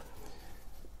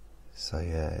 So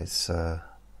yeah, it's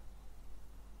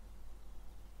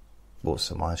bought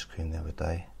some ice cream the other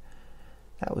day.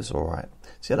 That was alright.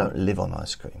 See, I don't live on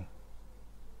ice cream.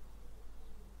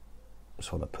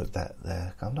 Just want to put that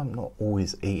there. I'm not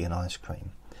always eating ice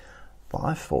cream. But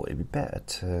I thought it'd be better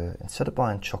to, instead of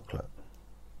buying chocolate,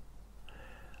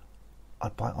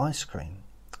 I'd buy ice cream.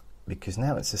 Because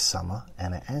now it's the summer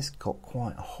and it has got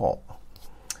quite hot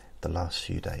the last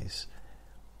few days.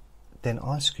 Then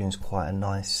ice cream's quite a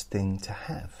nice thing to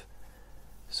have.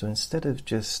 So instead of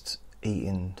just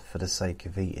eating for the sake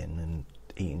of eating and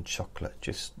eating chocolate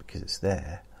just because it's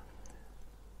there,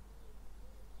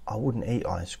 I wouldn't eat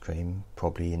ice cream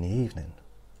probably in the evening.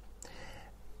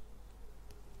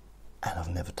 And I've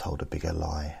never told a bigger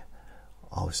lie.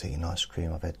 I was eating ice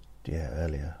cream, I've had,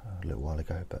 earlier, a little while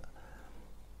ago, but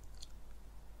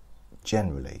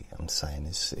generally I'm saying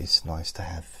it's nice to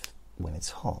have when it's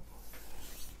hot.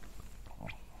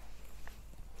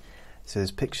 So there's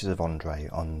pictures of Andre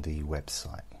on the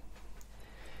website.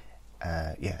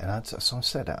 So I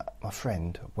said that my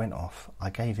friend went off. I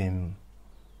gave him,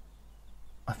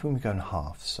 I think we're going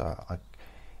half. So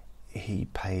he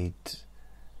paid,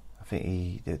 I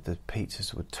think the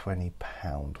pizzas were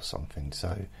 £20 or something.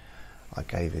 So I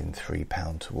gave him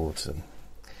 £3 towards them.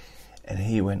 And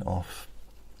he went off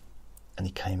and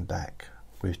he came back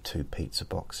with 2 pizza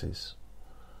boxes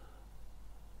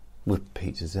with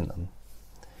pizzas in them.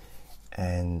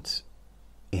 And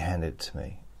he handed it to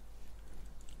me.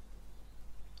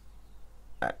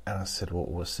 And I said,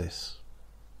 what's this?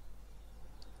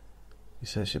 He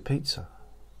said, it's your pizza.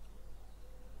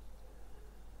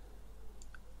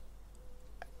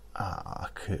 I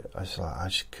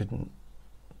just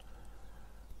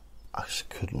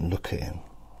couldn't look at him.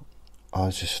 I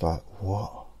was just like,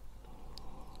 what?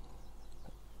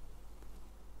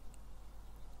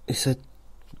 He said,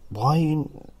 why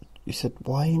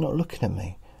are you not looking at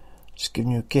me? I'm just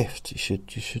giving you a gift. You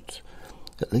should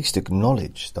at least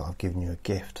acknowledge that I've given you a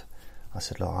gift. I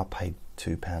said, look, I paid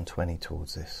 £2.20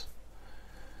 towards this.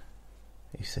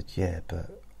 He said, yeah,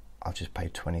 but I've just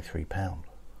paid £23.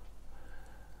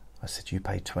 I said, you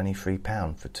paid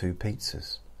 £23 for 2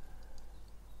 pizzas.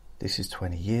 This is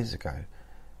 20 years ago. I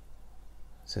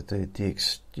said, it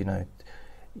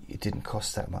didn't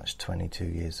cost that much 22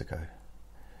 years ago.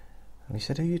 And he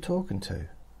said, who are you talking to?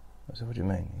 I said, what do you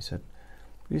mean? He said,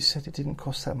 you said it didn't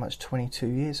cost that much 22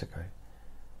 years ago.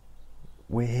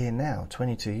 We're here now.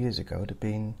 22 years ago would have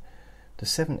been the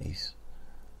 70s.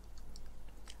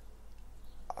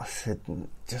 I said, I'm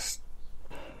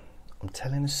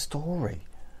telling a story.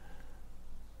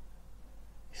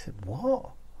 He said,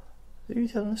 what? Who are you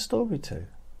telling a story to?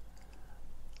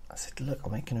 I said, look,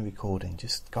 I'm making a recording.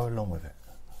 Just go along with it.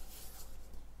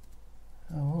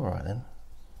 Oh, all right then.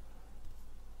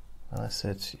 And I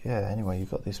said, yeah, anyway, you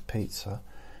got this pizza.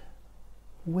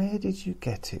 Where did you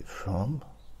get it from?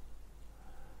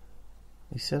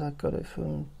 He said, I got it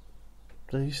from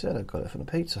the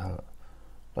Pizza Hut,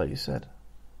 like you said.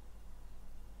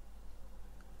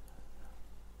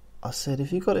 I said,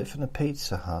 if you got it from the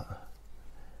Pizza Hut,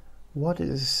 why did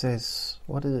it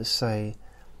say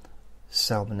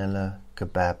salmonella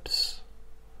kebabs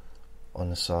on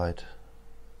the side.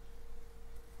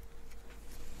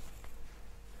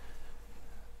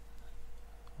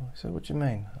 I said, what do you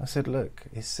mean? I said, look,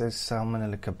 it says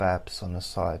salmonella kebabs on the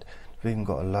side. They've even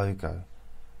got a logo.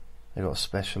 They've got a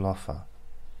special offer.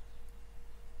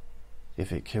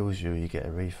 If it kills you, you get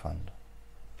a refund.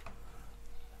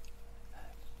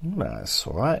 Well, that's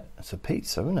alright. It's a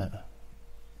pizza, isn't it?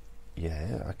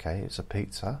 Yeah, okay, it's a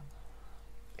pizza.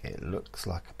 It looks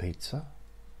like a pizza.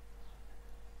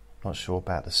 Not sure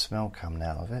about the smell coming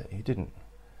out of it. You didn't.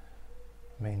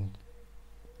 I mean,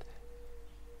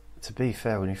 to be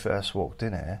fair, when you first walked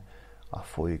in here, I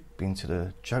thought you'd been to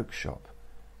the joke shop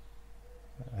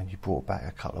and you brought back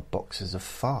a couple of boxes of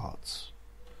farts.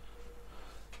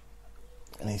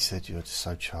 And he said, you're just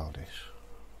so childish.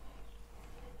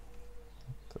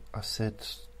 I said,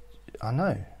 I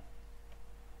know.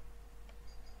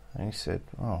 And he said,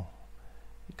 oh,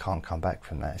 you can't come back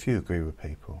from that. If you agree with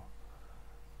people,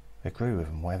 agree with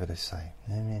them, whatever they say.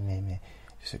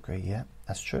 Just agree, yeah,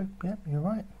 that's true, yeah, you're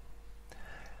right.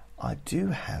 I do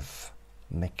have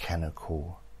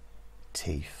mechanical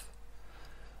teeth.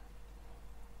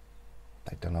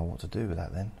 They don't know what to do with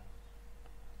that then.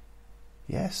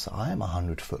 Yes, I am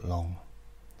 100 foot long.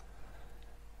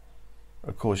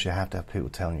 Of course, you have to have people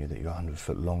telling you that you're 100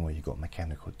 foot long or you've got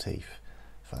mechanical teeth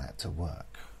for that to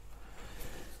work.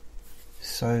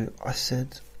 So I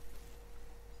said,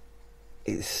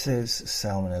 it says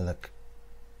salmonella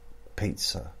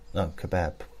pizza, no,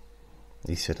 kebab.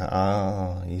 He said,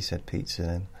 you said pizza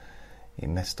then. You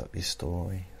messed up your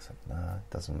story. I said, no,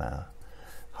 it doesn't matter.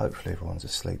 Hopefully everyone's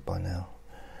asleep by now.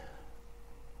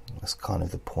 That's kind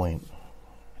of the point.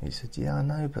 He said, yeah, I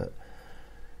know, but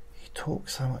you talk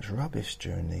so much rubbish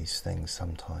during these things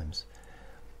sometimes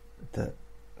that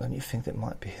don't you think that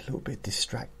might be a little bit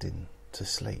distracting to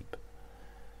sleep?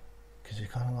 Because you're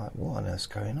kind of like, what on earth's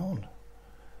going on?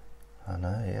 I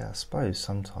know, yeah, I suppose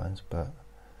sometimes, but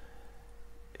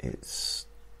it's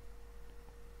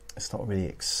not really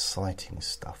exciting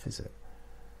stuff, is it?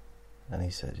 And he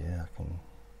said, yeah,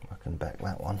 I can back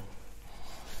that one.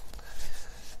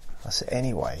 I said,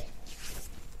 anyway,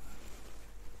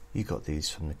 you got these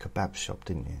from the kebab shop,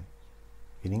 didn't you?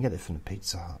 You didn't get it from the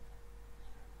Pizza Hut.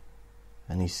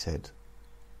 And he said,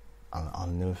 I'll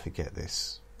never forget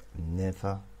this.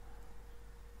 Never.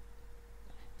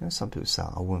 You know, some people say,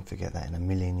 I wouldn't forget that in a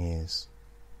million years.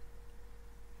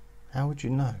 How would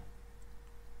you know?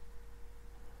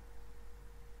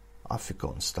 I've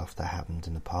forgotten stuff that happened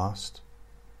in the past.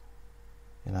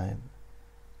 You know,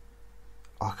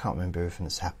 I can't remember everything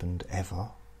that's happened ever.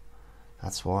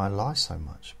 That's why I lie so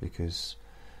much, because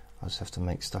I just have to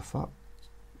make stuff up.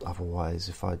 Otherwise,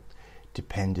 if I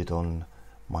depended on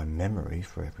my memory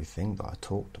for everything that I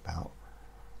talked about,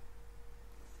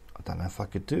 I don't know if I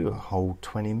could do a whole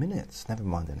 20 minutes, never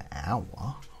mind an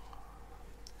hour.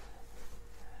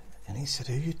 And he said,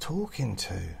 who are you talking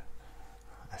to?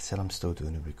 I said, I'm still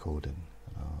doing a recording.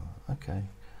 Okay.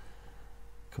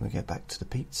 Can we get back to the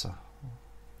pizza?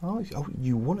 Oh,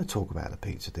 you want to talk about the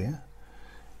pizza, dear?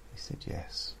 He said,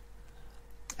 yes.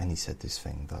 And he said this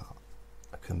thing that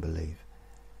I couldn't believe.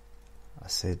 I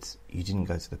said, you didn't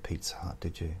go to the Pizza Hut,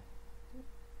 did you?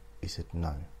 He said,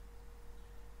 no.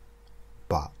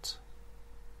 But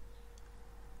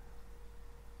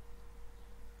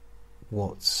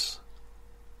what's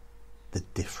the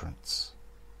difference?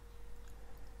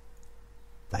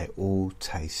 They all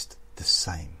taste the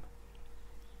same.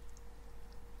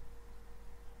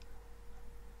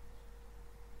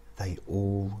 They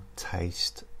all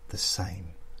taste the same.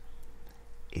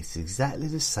 It's exactly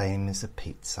the same as a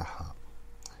Pizza Hut,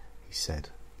 he said.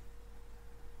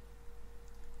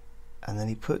 And then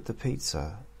he put the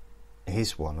pizza,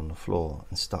 his one, on the floor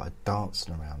and started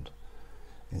dancing around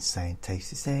and saying, taste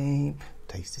the same,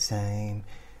 taste the same,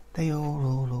 they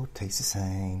all taste the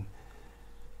same.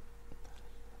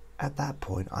 At that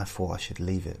point I thought I should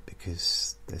leave it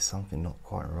because there's something not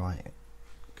quite right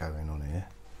going on here.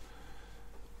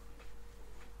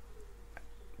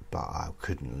 But I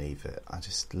couldn't leave it. I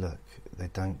just, look, they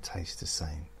don't taste the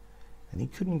same. And he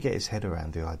couldn't get his head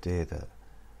around the idea that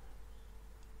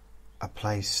a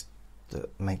place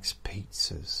that makes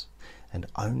pizzas, and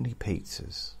only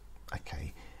pizzas,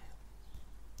 okay,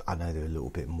 I know they're a little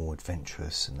bit more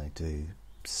adventurous and they do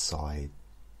side,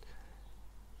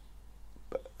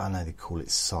 but I know they call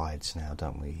it sides now,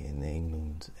 don't we, in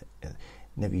England.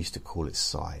 Never used to call it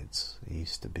sides. It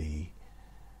used to be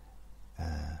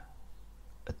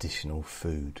additional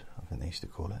food, I think they used to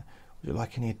call it. Would you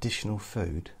like any additional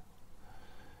food?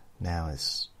 Now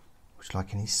it's, would you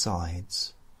like any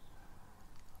sides?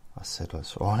 I said,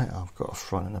 that's all right, I've got a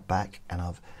front and a back, and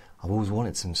I've always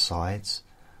wanted some sides,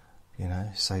 you know.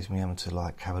 It saves me having to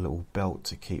like have a little belt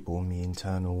to keep all my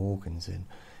internal organs in.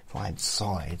 If I had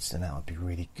sides, then that would be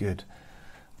really good.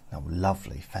 Oh,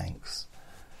 lovely, thanks.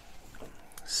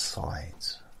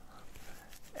 Sides.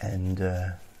 And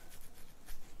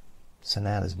so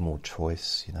now there's more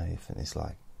choice, you know. I think it's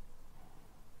like,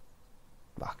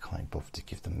 I can't bother to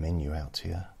give the menu out to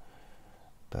you,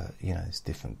 but you know, there's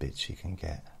different bits you can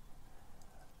get.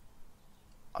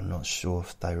 I'm not sure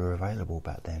if they were available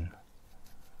back then.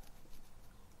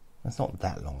 It's not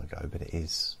that long ago, but it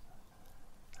is.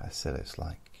 I said it's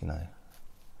like, you know,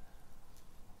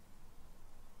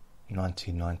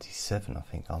 1997, I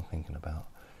think I'm thinking about.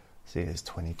 See, it's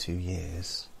 22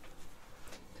 years.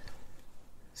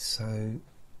 So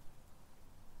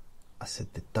I said,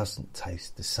 it doesn't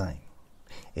taste the same.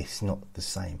 It's not the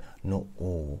same. Not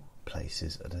all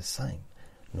places are the same.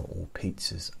 Not all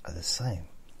pizzas are the same.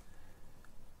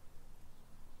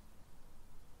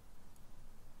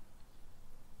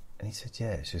 And he said,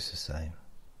 yeah, it's just the same.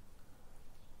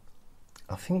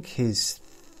 I think his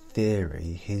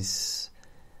theory, he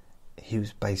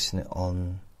was basing it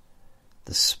on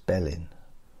the spelling.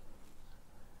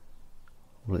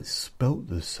 Well, it's spelt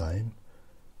the same,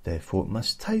 therefore it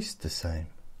must taste the same.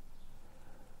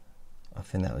 I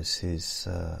think that was his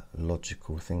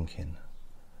logical thinking.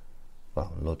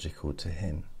 Well, logical to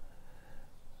him.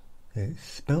 It's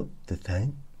spelt the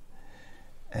same,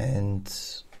 and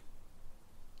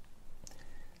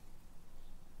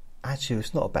actually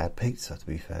it's not a bad pizza, to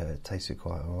be fair. It tasted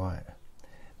quite alright,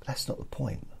 but that's not the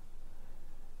point.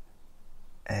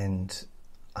 And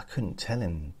I couldn't tell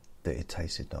him that it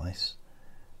tasted nice,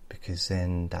 because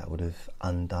then that would have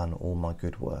undone all my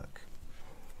good work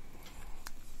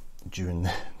during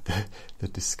the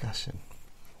discussion.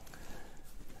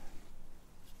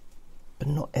 But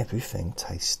not everything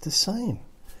tastes the same.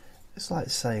 It's like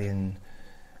saying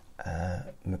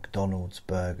McDonald's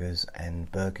burgers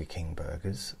and Burger King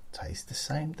burgers taste the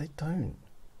same. They don't.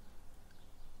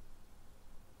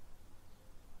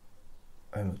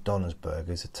 And McDonald's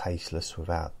burgers are tasteless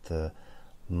without the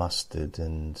mustard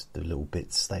and the little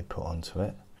bits they put onto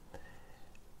it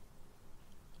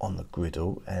on the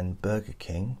griddle, and Burger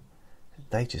King,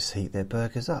 they just heat their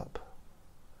burgers up.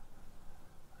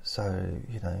 So,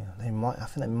 you know, I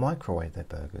think they microwave their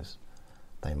burgers.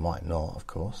 They might not, of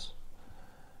course.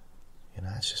 You know,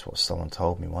 that's just what someone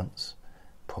told me once.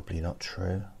 Probably not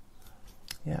true.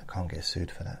 Yeah, I can't get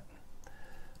sued for that.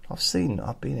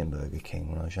 I've been in Burger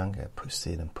King when I was younger.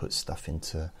 Put stuff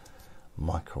into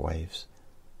microwaves,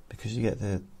 because you get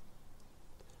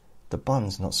the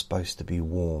bun's not supposed to be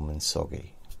warm and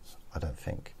soggy, I don't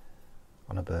think,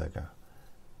 on a burger.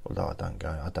 Although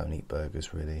I don't eat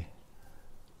burgers really,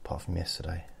 apart from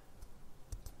yesterday.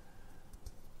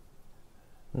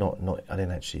 I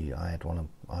didn't actually. I had one.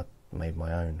 I made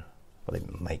my own. Well, I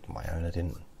didn't make my own. I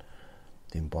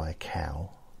didn't buy a cow.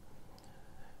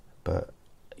 But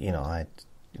you know, I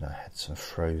had some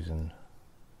frozen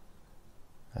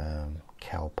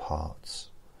cow parts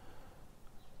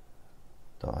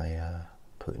that I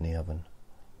put in the oven.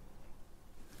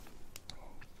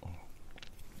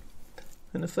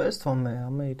 And the first time that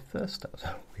was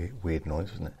a weird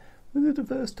noise, wasn't it? Was it the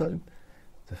first time?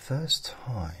 The first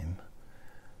time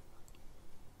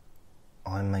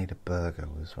I made a burger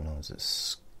was when I was at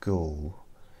school,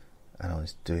 and I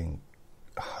was doing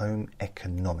home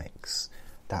economics.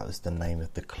 That was the name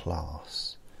of the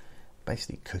class.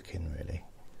 Basically cooking, really.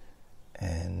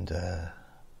 And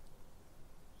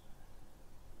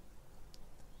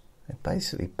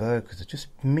basically burgers are just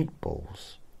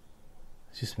meatballs.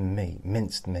 It's just meat,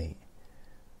 minced meat,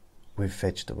 with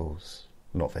vegetables.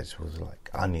 Not vegetables, like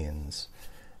onions.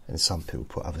 And some people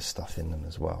put other stuff in them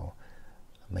as well.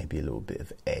 Maybe a little bit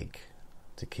of egg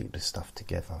to keep the stuff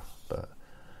together. But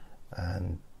I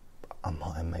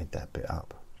might have made that bit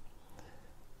up.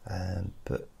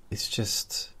 But it's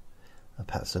just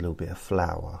perhaps a little bit of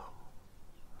flour.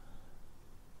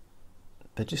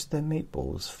 But just their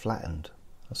meatballs flattened.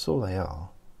 That's all they are.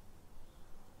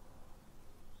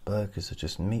 Burgers are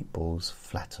just meatballs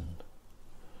flattened.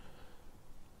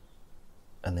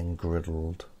 And then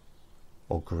grilled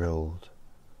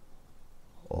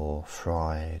or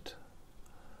fried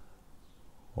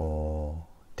or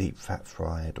deep fat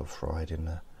fried or fried in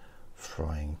a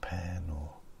frying pan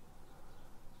or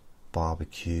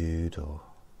barbecued or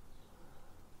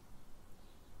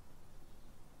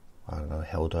I don't know,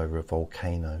 held over a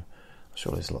volcano. I'm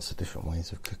sure there's lots of different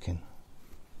ways of cooking.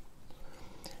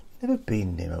 Never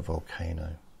been near a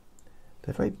volcano.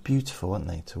 They're very beautiful, aren't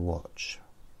they, to watch?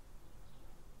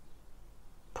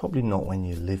 probably not when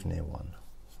you live near one.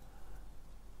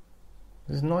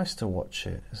 It's nice to watch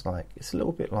it. It's a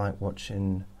little bit like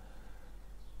watching,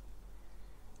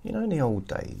 you know, in the old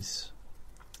days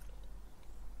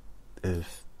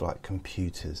of like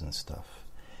computers and stuff,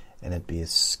 and there'd be a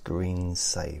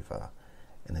screensaver,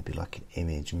 and there'd be like an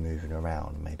image moving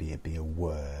around. Maybe it'd be a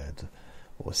word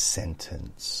or a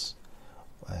sentence.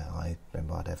 I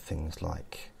remember I'd have things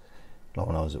like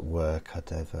when I was at work, I'd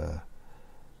have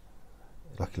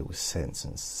like a little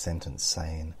sentence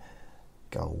saying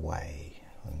 "go away"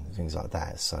 and things like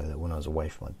that, so that when I was away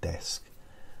from my desk,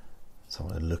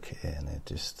 someone would look at it and it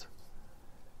just,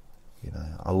 you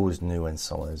know, I always knew when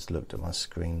someone has looked at my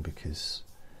screen, because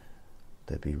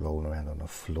they'd be rolling around on the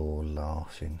floor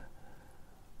laughing.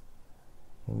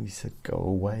 Well, he said "go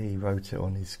away," he wrote it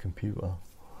on his computer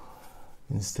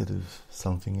instead of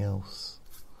something else.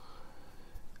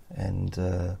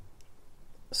 And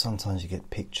sometimes you get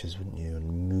pictures, wouldn't you,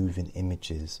 and moving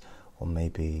images, or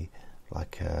maybe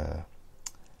like a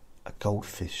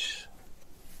goldfish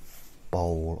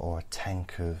bowl or a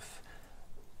tank of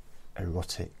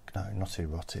exotic.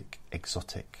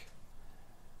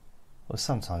 Well,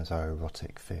 sometimes they're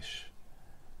erotic fish.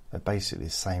 They're basically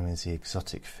the same as the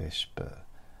exotic fish, but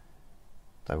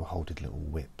they were holding little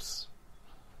whips.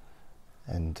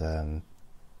 And I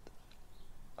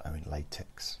mean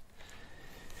latex.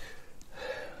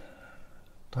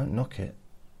 Don't knock it.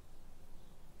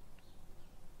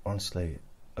 Honestly,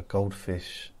 a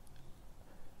goldfish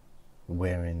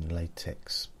wearing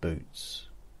latex boots,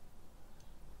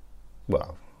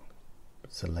 well,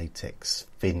 it's a latex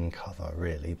fin cover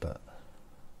really, but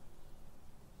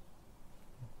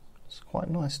it's quite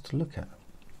nice to look at.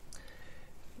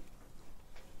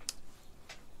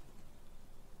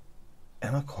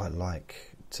 And I quite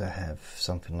like to have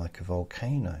something like a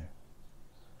volcano,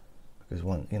 because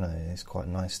one, you know, it's quite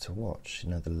nice to watch, you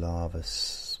know, the lava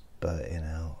spurting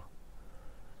out,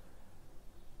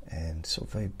 and sort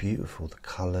of very beautiful, the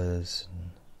colours.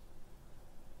 And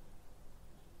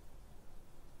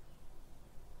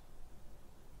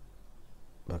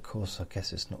but of course, I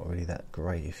guess it's not really that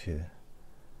great if you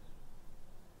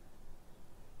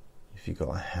got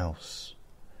a house,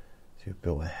 if you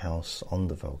built a house on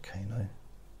the volcano,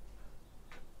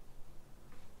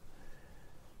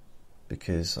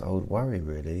 because I would worry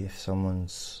really if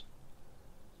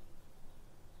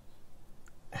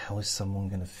how is someone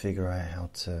going to figure out how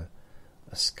to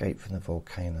escape from the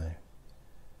volcano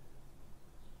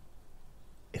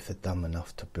if they're dumb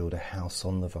enough to build a house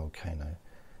on the volcano?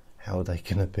 How are they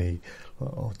going to be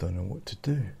like, oh, I don't know what to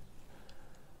do?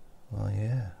 Well,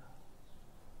 yeah.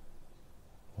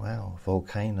 Wow,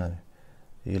 volcano.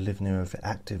 You live near an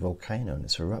active volcano and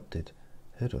it's erupted.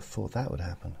 Who'd have thought that would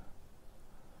happen?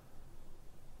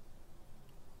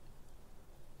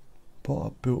 But I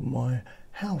built my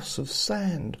house of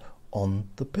sand on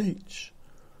the beach.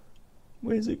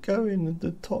 Where's it going? And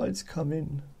the tide's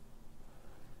coming.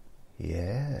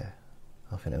 Yeah,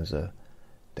 I think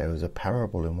there was a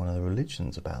parable in one of the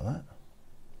religions about that.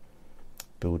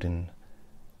 Building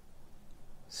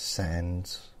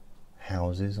sand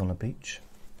houses on a beach.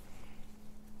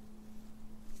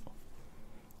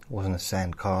 It wasn't a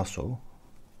sand castle,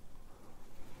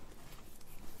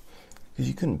 because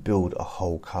you couldn't build a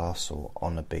whole castle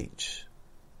on a beach,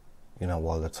 you know,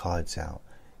 while the tide's out,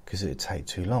 because it would take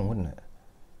too long, wouldn't it?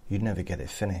 You'd never get it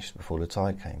finished before the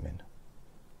tide came in.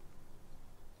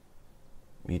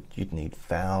 You'd need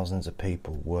thousands of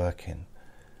people working,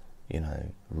 you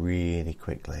know, really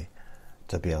quickly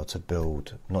to be able to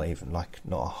build not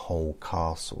a whole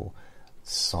castle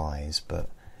size, but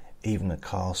even a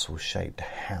castle shaped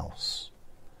house,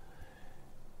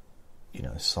 you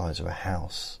know, the size of a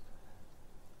house.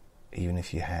 Even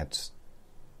if you had,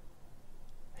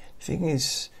 the thing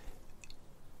is,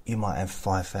 you might have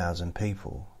 5,000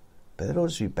 people, but they'd all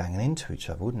just be banging into each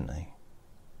other, wouldn't they?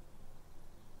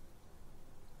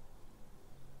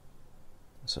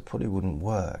 So it probably wouldn't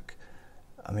work.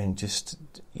 I mean,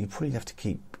 you'd probably have to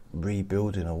keep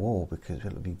rebuilding a wall, because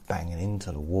it'll be banging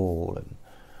into the wall, and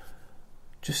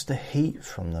just the heat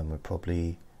from them would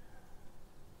probably,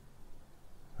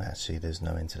 actually there's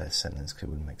no end to that sentence because it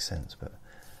wouldn't make sense, but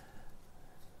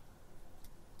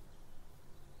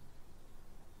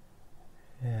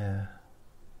yeah.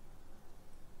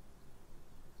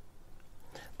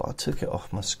 But I took it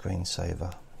off my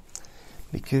screensaver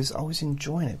because I was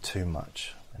enjoying it too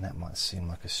much, and that might seem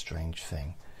like a strange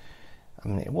thing. I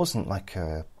mean, it wasn't like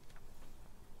a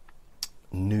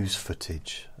news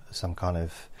footage, some kind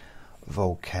of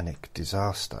volcanic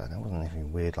disaster, and it wasn't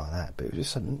anything weird like that, but it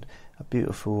was just a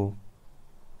beautiful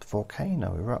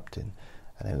volcano erupting,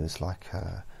 and it was like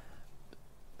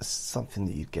something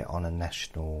that you'd get on a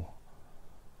National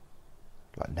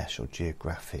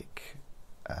Geographic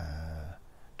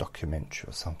documentary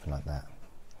or something like that.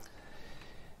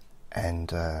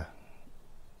 And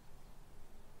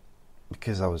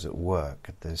because I was at work,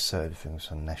 there's certain things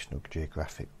on National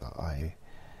Geographic that I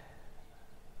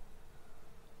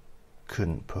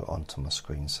couldn't put onto my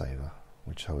screensaver,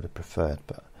 which I would have preferred,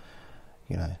 but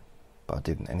I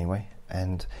didn't anyway.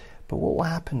 But what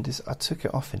happened is I took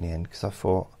it off in the end because I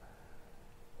thought,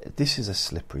 this is a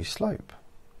slippery slope.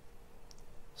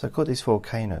 So I've got this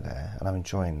volcano there and I'm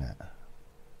enjoying that.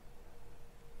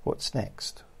 What's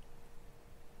next?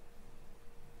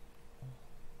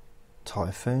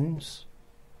 Typhoons?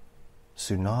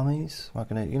 Tsunamis? Am I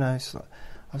going to, I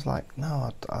was like,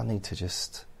 no, I need to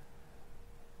just,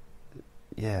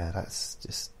 that's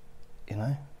just,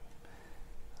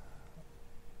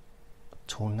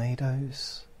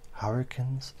 tornadoes,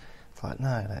 hurricanes. It's like,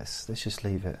 no, let's just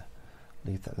leave that,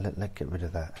 let get rid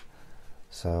of that.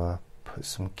 So I put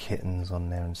some kittens on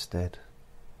there instead.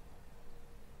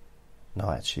 No,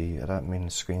 actually, I don't mean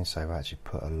the screensaver. I actually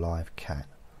put a live cat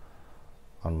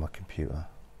on my computer.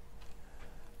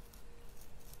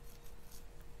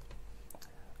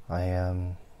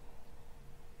 I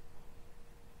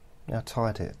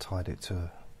tied it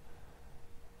to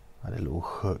a little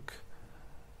hook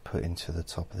put into the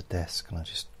top of the desk, and I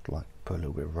just put a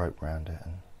little bit of rope around it,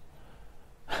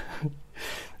 and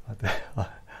I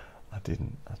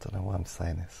didn't. I don't know why I'm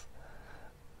saying this.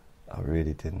 I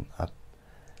really didn't. I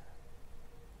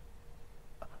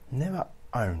never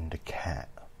owned a cat,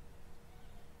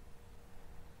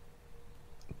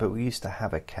 but we used to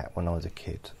have a cat when I was a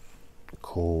kid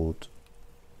called,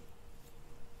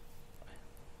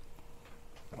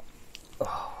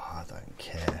 I don't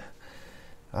care.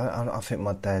 I think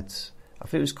my dad's, I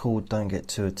think it was called Don't Get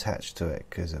Too Attached to It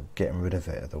because of getting rid of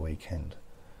it at the weekend.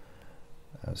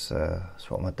 That's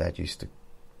what my dad used to, I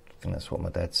think that's what my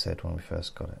dad said when we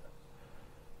first got it.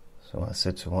 So I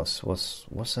said to him,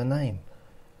 what's her name?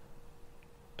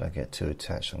 Don't get too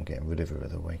attached, I'm getting rid of her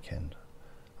at the weekend.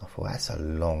 I thought, that's a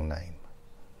long name.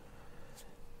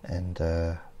 And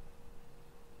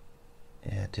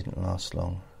it didn't last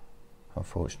long,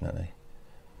 unfortunately.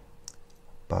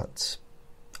 But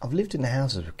I've lived in the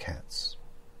houses with cats,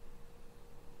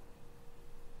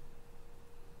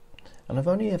 and I've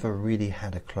only ever really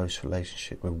had a close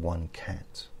relationship with one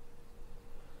cat,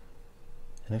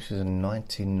 and this was in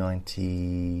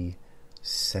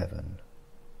 1997.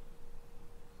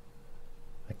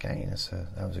 Again,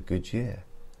 that was a good year.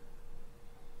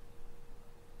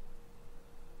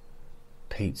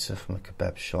 Pizza from a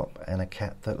kebab shop and a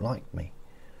cat that liked me.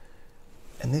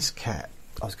 And this cat,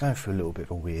 I was going through a little bit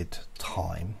of a weird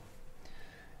time,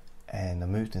 and I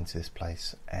moved into this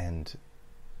place, and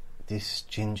this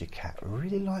ginger cat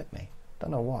really liked me.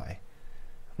 Don't know why.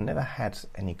 I've never had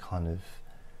any kind of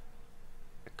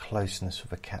closeness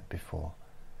with a cat before,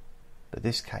 but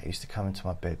this cat used to come into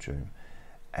my bedroom,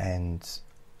 and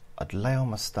I'd lay on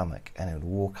my stomach and it would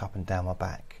walk up and down my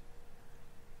back,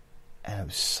 and it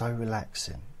was so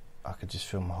relaxing. I could just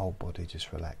feel my whole body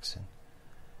just relaxing.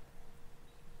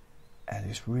 And it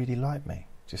just really liked me.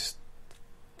 Just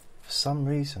for some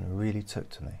reason, it really took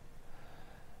to me.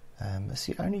 It's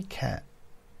the only cat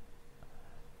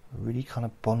I really kind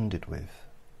of bonded with.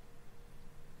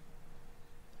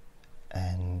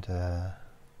 And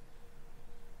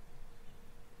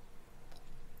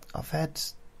I've had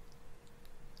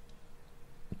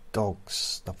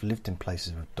dogs. I've lived in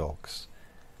places with dogs,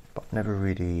 but I've never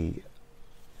really.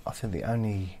 I think the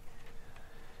only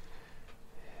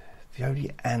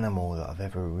animal that I've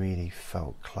ever really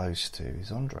felt close to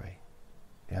is Andre.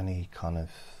 The only kind of,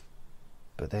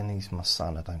 but then he's my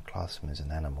son. I don't class him as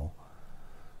an animal.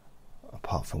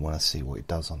 Apart from when I see what he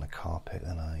does on the carpet,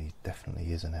 then he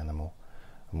definitely is an animal.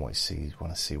 And when I see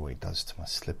what he does to my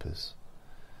slippers,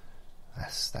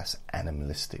 that's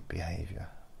animalistic behaviour.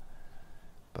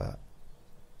 But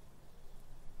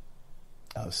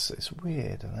it's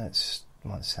weird, and it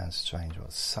might sound strange, but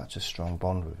it's such a strong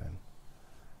bond with him.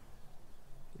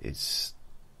 It's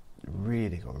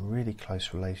really got a really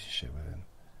close relationship with him.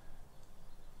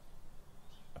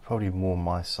 Probably more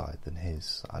my side than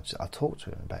his. I talk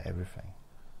to him about everything,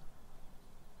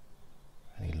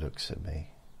 and he looks at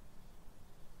me.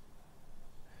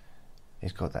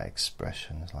 He's got that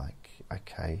expression. It's like,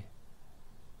 okay,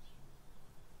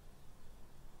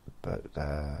 but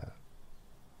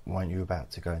weren't you about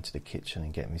to go into the kitchen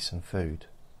and get me some food?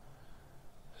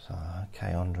 So,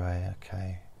 okay, Andre,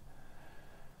 okay.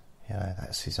 You know,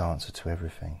 that's his answer to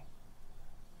everything.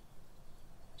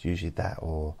 It's usually that,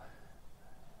 or,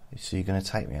 so you're going to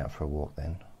take me out for a walk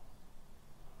then?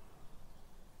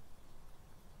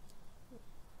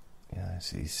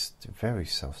 he's very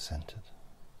self-centered.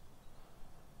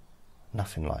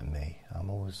 Nothing like me. I'm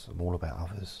all about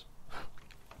others.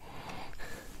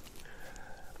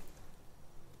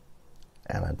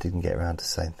 And I didn't get around to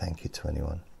saying thank you to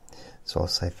anyone. So I'll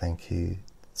say thank you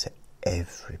to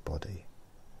everybody,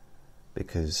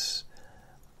 because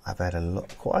I've had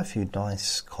quite a few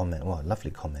nice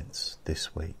lovely comments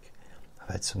this week. I've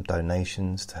had some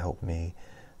donations to help me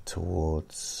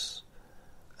towards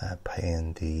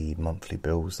paying the monthly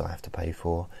bills that I have to pay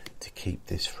for to keep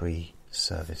this free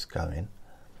service going,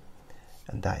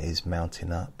 and that is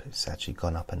mounting up. It's actually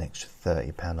gone up an extra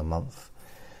 £30 a month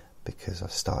because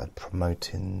I've started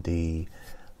promoting the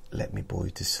Let Me Bore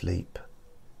You to Sleep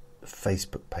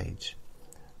Facebook page.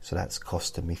 So that's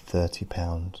costing me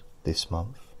 £30 this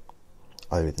month,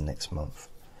 over the next month,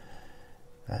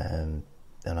 and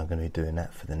I'm going to be doing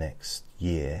that for the next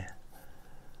year.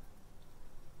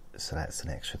 So that's an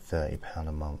extra £30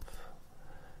 a month.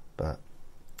 But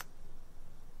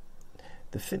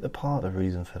the part of the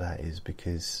reason for that is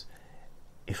because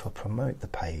if I promote the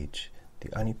page,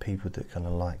 the only people that are going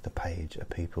to like the page are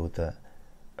people that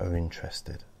are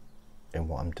interested in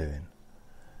what I'm doing,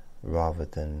 rather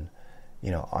than,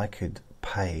 I could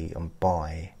pay and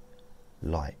buy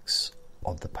likes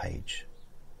of the page.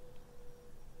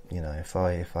 If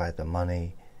I had the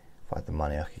money, I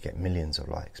could get millions of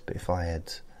likes. But if I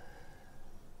had,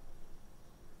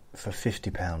 for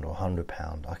 £50 or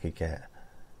 £100, I could get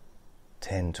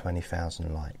 10,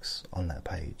 20,000 likes on that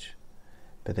page.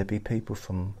 But there'd be people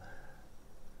from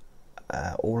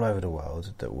all over the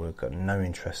world that would have got no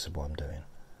interest in what I'm doing.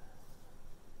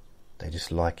 They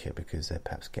just like it because they're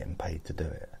perhaps getting paid to do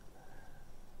it,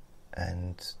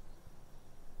 and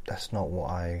that's not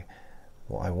what I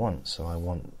want. So I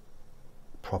want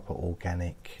proper,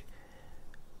 organic,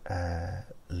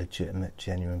 legitimate,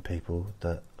 genuine people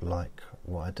that like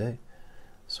what I do,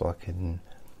 so I can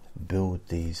build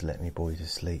these Let Me Bore You to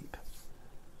Sleep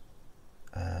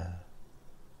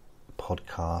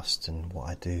podcasts and what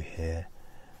I do here,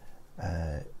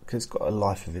 because it's got a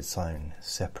life of its own,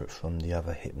 separate from the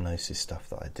other hypnosis stuff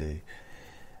that I do.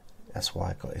 That's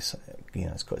why it's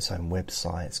got its own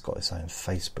website, it's got its own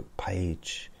Facebook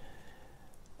page,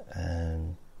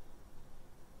 and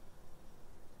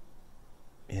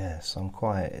so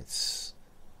it's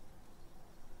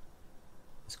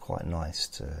quite nice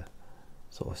to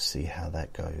sort of see how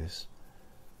that goes.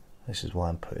 This is why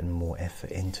I'm putting more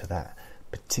effort into that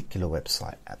particular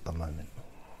website at the moment.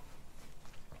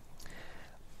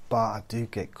 But I do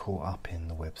get caught up in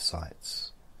the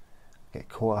websites, get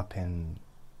caught up in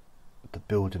the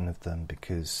building of them,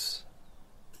 because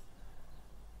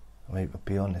I'll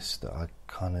be honest that I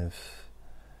kind of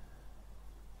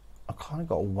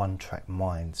got a one-track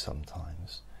mind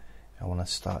sometimes. And when I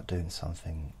start doing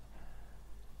something,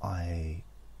 I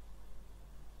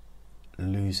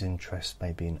lose interest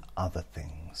maybe in other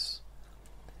things.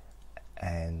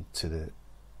 And to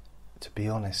be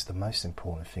honest, the most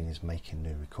important thing is making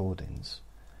new recordings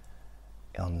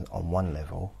on one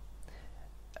level.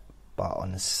 But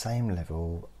on the same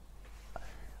level,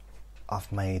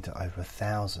 I've made over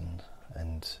 1,000,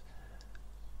 and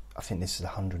I think this is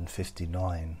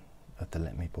 159 of the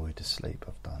Let Me Bore You to Sleep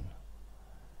I've done.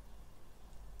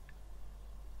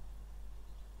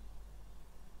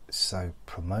 So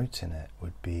promoting it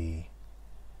would be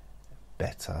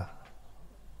better,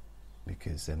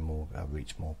 because then I'll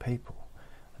reach more people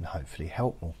and hopefully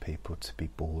help more people to be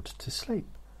bored to sleep.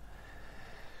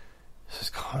 So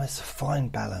it's a fine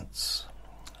balance,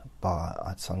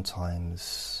 but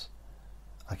sometimes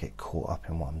I get caught up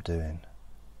in what I'm doing,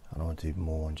 and I want to do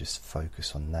more and just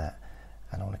focus on that,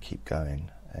 and I want to keep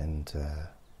going. And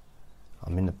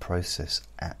I'm in the process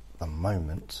at the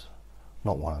moment,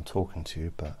 not while I'm talking to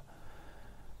you, but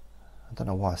I don't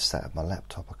know why I sat at my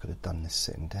laptop. I could have done this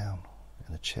sitting down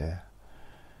in a chair.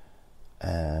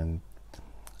 I'm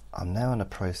now in a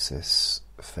process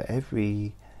for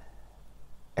every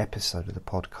episode of the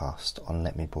podcast on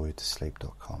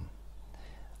letmeboreyoutosleep.com.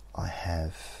 I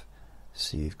have,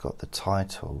 so you've got the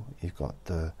title, you've got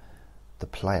the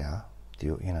player,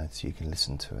 so you can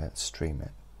listen to it, stream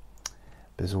it.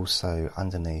 There's also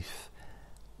underneath,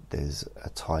 there's a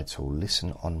title,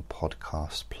 Listen on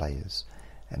Podcast Players,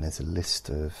 and there's a list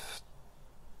of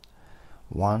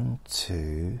 1,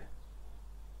 2,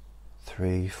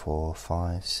 3, 4,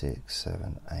 5, 6,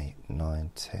 7, 8,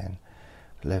 9, 10,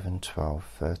 11, 12,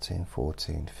 13,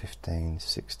 14, 15,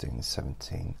 16,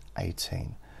 17,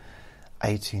 18.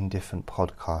 18 different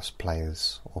podcast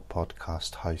players or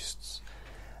podcast hosts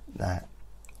that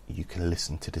you can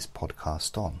listen to this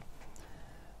podcast on.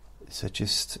 So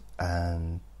just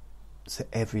So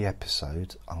every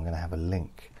episode I'm going to have a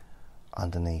link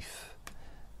underneath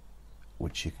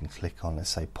which you can click on,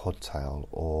 let's say Podtail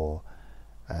or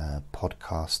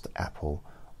Podcast Apple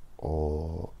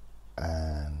or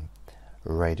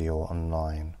Radio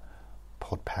Online,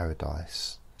 Pod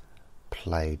Paradise,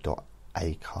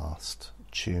 Play.acast,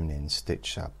 TuneIn,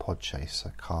 Stitcher,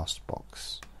 Podchaser,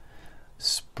 Castbox,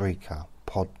 Spreaker,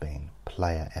 Podbean,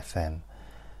 Player FM,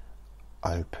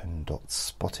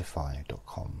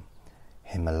 open.spotify.com,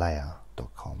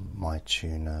 Himalaya.com,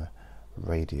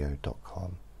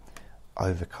 mytunerradio.com,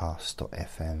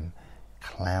 Overcast.fm,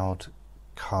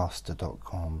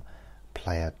 cloudcaster.com,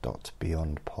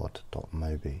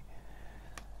 player.beyondpod.mobi.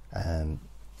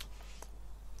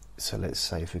 So let's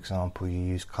say, for example, you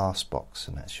use Castbox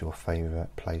and that's your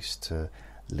favourite place to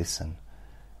listen,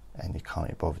 and you can't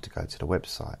be bothered to go to the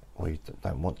website, or you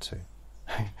don't want to.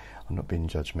 I'm not being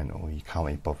judgmental, you can't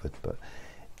be bothered, but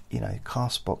you know,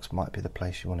 Castbox might be the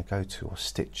place you want to go to, or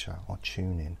Stitcher, or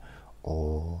TuneIn,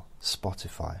 or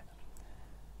Spotify,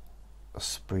 or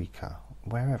Spreaker,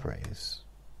 wherever it is,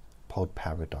 Pod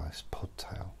Paradise,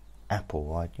 Podtail, Apple,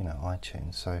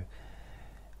 iTunes. So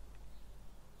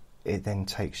it then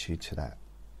takes you to that,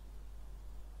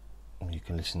 and you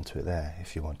can listen to it there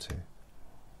if you want to,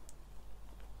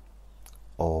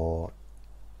 or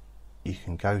you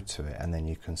can go to it and then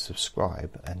you can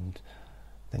subscribe, and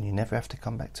then you never have to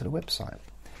come back to the website.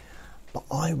 But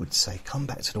I would say come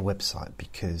back to the website,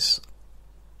 because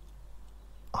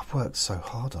I've worked so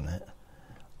hard on it.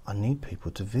 I need people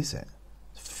to visit.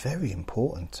 It's very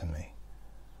important to me.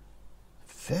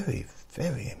 Very,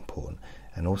 very important.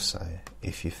 And also,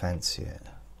 if you fancy it,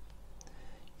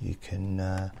 you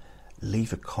can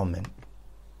leave a comment.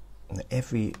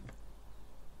 Every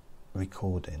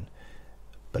recording,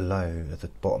 below at the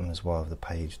bottom as well of the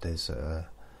page, there's a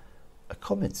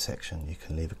comment section. You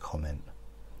can leave a comment,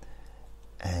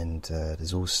 and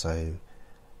there's also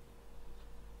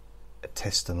a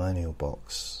testimonial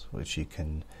box which you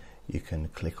can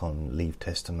click on, leave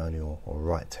testimonial, or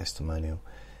write testimonial.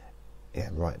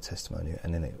 Write testimonial,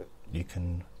 and then you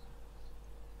can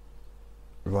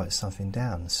write something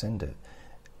down and send it,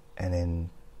 and then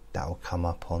that will come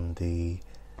up on the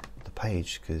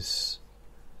page, because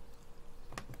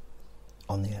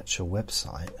on the actual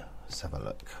website, let's have a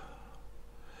look.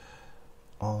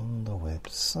 On the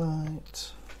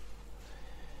website,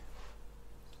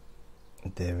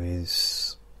 there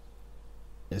is,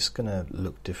 it's going to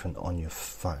look different on your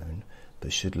phone, but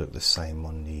it should look the same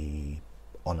on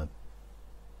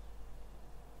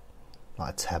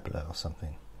a tablet or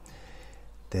something.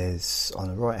 There's, on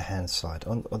the right hand side,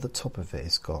 on the top of it,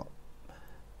 it's got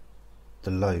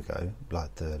the logo,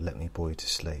 like the Let Me Bore You to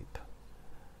Sleep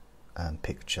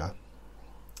picture.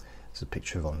 It's a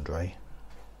picture of Andre,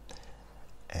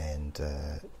 and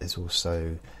there's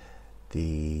also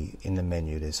in the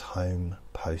menu there's home,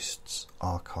 posts,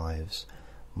 archives,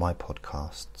 my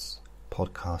podcasts,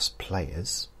 podcast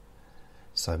players.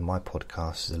 So my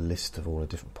podcast is a list of all the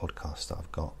different podcasts that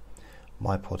I've got.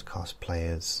 My podcast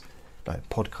players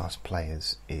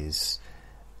is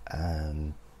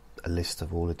a list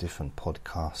of all the different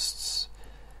podcasts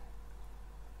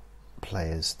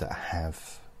players that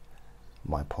have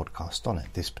my podcast on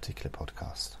it, this particular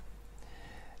podcast.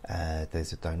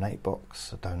 There's a donate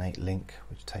box, a donate link,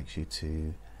 which takes you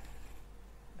to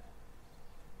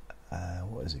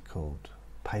what is it called?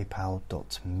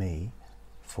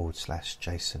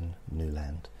 paypal.me/Jason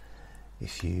Newland.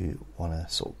 If you want to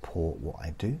support what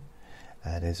I do.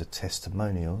 There's a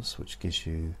testimonials, which gives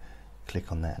you,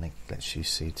 click on that and it lets you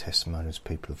see testimonials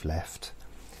people have left.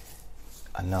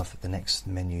 The next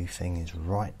menu thing is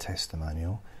write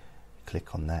testimonial.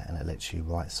 Click on that and it lets you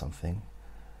write something,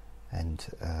 and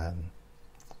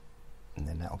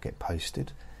then that'll get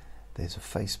posted. There's a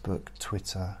Facebook,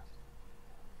 Twitter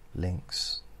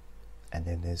links, and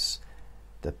then there's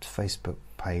the Facebook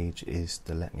page is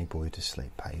the Let Me Bore You to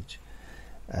Sleep page.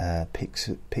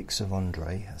 Pics of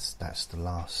Andre, that's the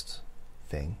last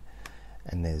thing,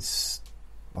 and there's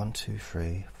 1, 2,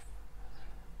 3,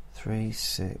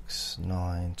 6,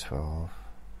 9, 12,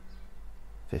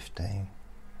 15,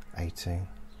 18,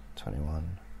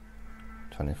 21,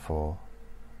 24,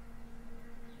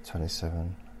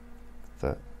 27,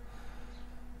 30.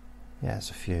 Yeah, it's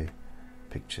a few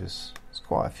pictures. It's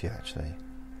quite a few actually.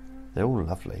 They're all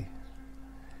lovely.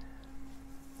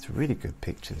 It's really good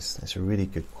pictures. It's a really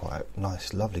good, quite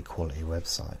nice, lovely quality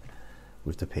website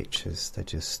with the pictures. They're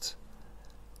just,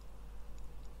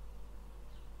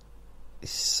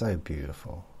 it's so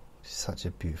beautiful. He's such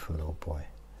a beautiful little boy.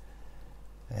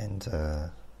 And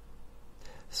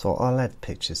so I'll add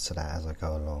pictures to that as I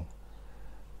go along.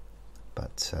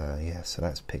 But yeah, so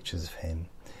that's pictures of him.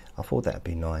 I thought that'd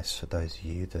be nice for those of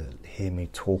you that hear me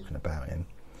talking about him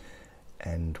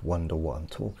and wonder what I'm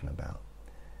talking about.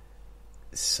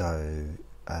 So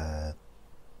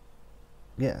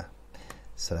yeah,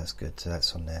 so that's good. So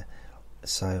that's on there.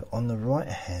 So on the right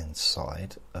hand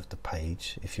side of the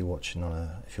page, if you're looking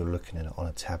at it on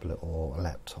a tablet or a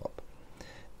laptop,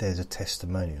 there's a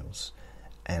testimonials,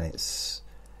 and it's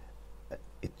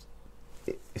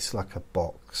like a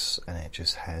box, and it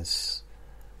just has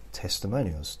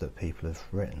testimonials that people have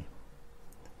written.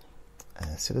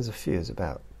 So there's a few. There's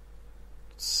about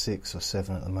 6 or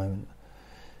 7 at the moment,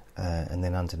 and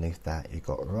then underneath that you've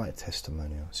got write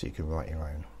testimonial, so you can write your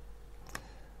own.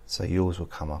 So yours will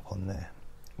come up on there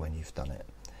when you've done it.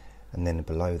 And then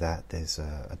below that there's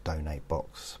a donate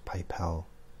box, PayPal,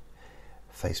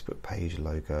 Facebook page,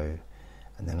 logo,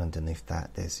 and then underneath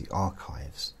that there's the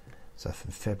archives. So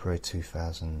from February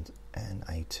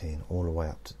 2018 all the way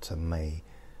up to May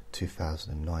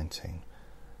 2019.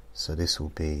 So this will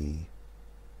be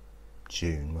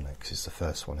June, won't it? Because it's the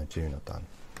first one of June I've done.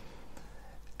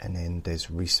 And then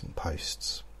there's recent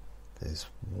posts. There's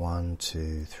 1,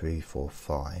 2, 3, 4,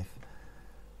 5.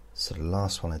 So the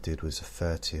last one I did was the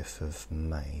 30th of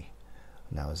May,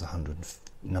 and that was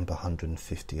number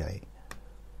 158.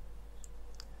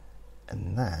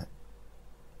 And that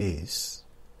is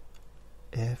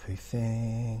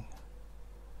everything.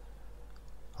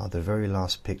 Oh, the very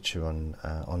last picture on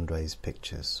Andre's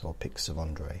pictures, or pics of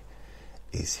Andre,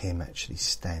 is him actually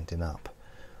standing up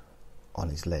on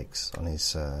his legs, on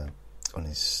his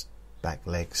back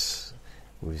legs,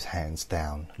 with his hands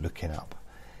down, looking up.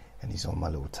 And he's on my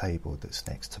little table that's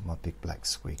next to my big black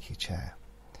squeaky chair.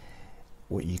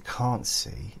 What you can't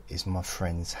see is my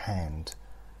friend's hand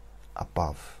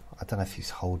above. I don't know if he's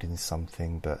holding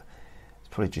something, but it's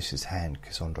probably just his hand,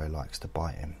 because Andre likes to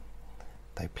bite him.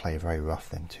 They play very rough,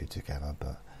 them two together,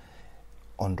 but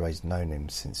Andre's known him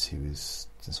since Andre's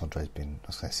been, I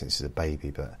was going to say since he's a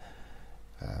baby, but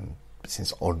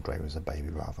since Andre was a baby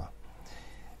rather.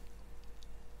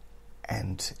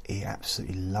 And he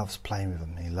absolutely loves playing with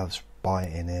him. He loves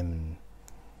biting him. And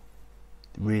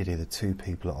really, the two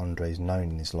people that Andre's known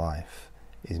in his life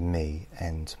is me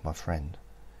and my friend,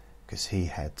 because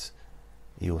he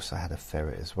also had a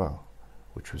ferret as well,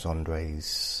 which was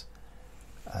Andre's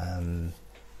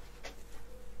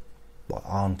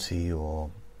auntie or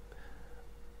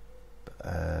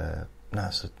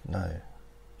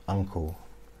uncle.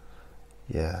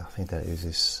 Yeah, I think that is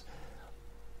his,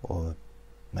 or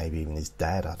maybe even his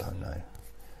dad, I don't know.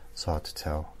 It's hard to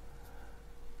tell.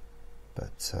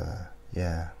 But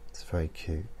yeah, it's very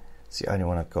cute. It's the only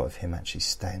one I've got of him actually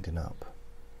standing up.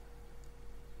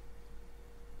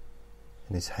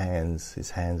 And his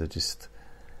hands are just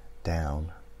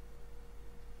down.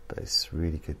 But it's a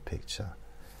really good picture.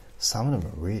 Some of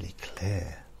them are really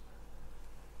clear.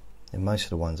 And most of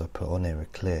the ones I put on there are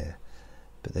clear.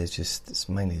 But there's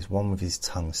mainly one with his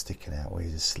tongue sticking out where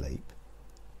he's asleep.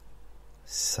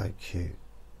 So cute.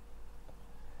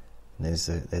 And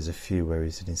there's a few where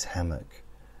he's in his hammock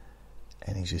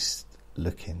and he's just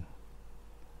looking,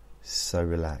 so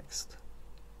relaxed.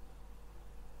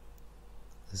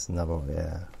 There's another one,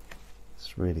 yeah,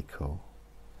 it's really cool.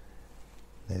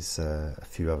 There's a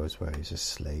few others where he's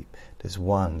asleep. There's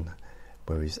one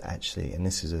where he's actually, and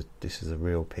this is a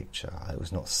real picture. It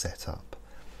was not set up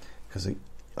because I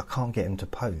can't get him to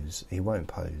pose. He won't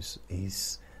pose.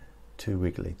 He's too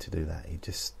wiggly to do that. He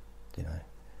just,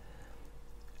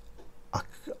 I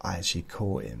actually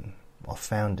caught him. I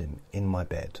found him in my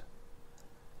bed,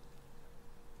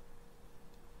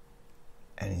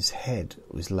 and his head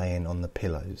was laying on the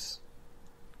pillows.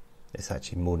 It's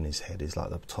actually more than his head. It's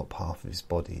like the top half of his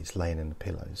body is laying on the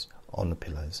pillows,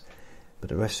 but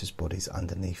the rest of his body's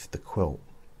underneath the quilt.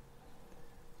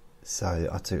 So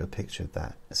I took a picture of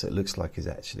that. So it looks like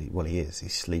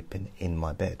he's sleeping in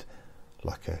my bed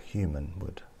like a human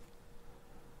would.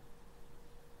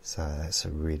 So that's a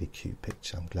really cute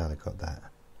picture. I'm glad I got that.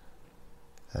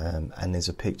 And there's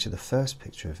a picture, the first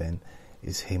picture of him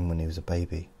is him when he was a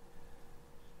baby.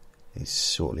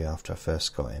 It's shortly after I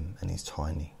first got him, and he's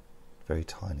tiny, very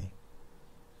tiny.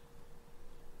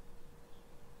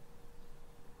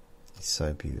 He's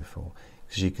so beautiful,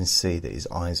 because you can see that his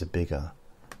eyes are bigger,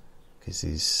 because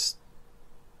he's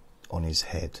on his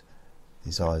head.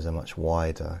 His eyes are much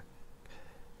wider.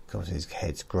 Because his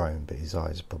head's grown, but his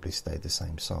eyes probably stayed the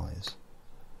same size.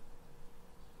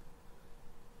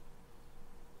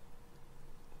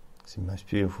 It's the most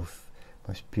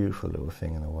beautiful little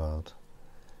thing in the world.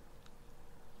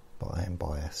 But I am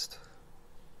biased.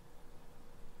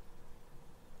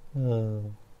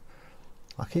 Oh.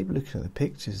 I keep looking at the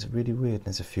pictures, it's really weird.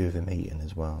 There's a few of him eating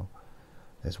as well.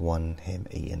 There's one him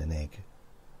eating an egg,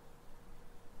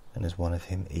 and there's one of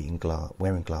him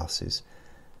wearing glasses,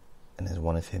 and there's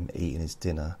one of him eating his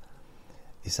dinner.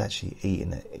 He's actually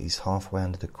eating it. He's halfway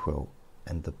under the quilt,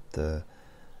 and there's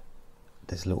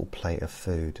a little plate of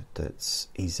food that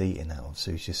he's eating out of.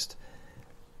 So he's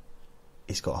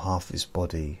got half his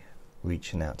body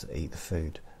reaching out to eat the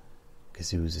food because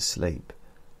he was asleep.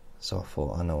 So I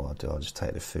thought, I know what I'll do. I'll just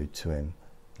take the food to him,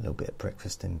 a little bit of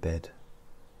breakfast in bed.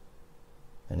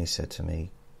 And he said to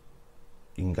me,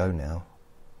 "You can go now."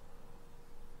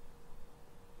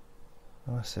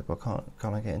 And I said, "Well,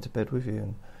 can't I get into bed with you?"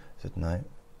 And he said, "No,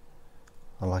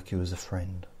 I like you as a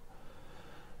friend."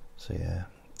 So yeah,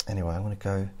 anyway, I'm going to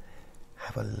go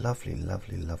have a lovely,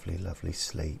 lovely, lovely, lovely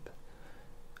sleep.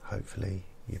 Hopefully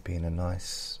you've been a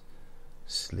nice,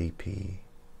 sleepy,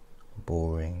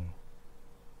 boring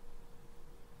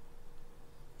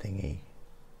thingy.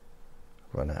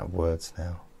 I've run out of words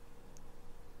now.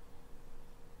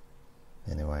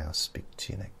 Anyway, I'll speak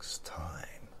to you next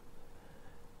time.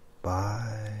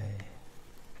 Bye.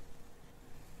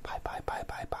 Bye, bye, bye, bye.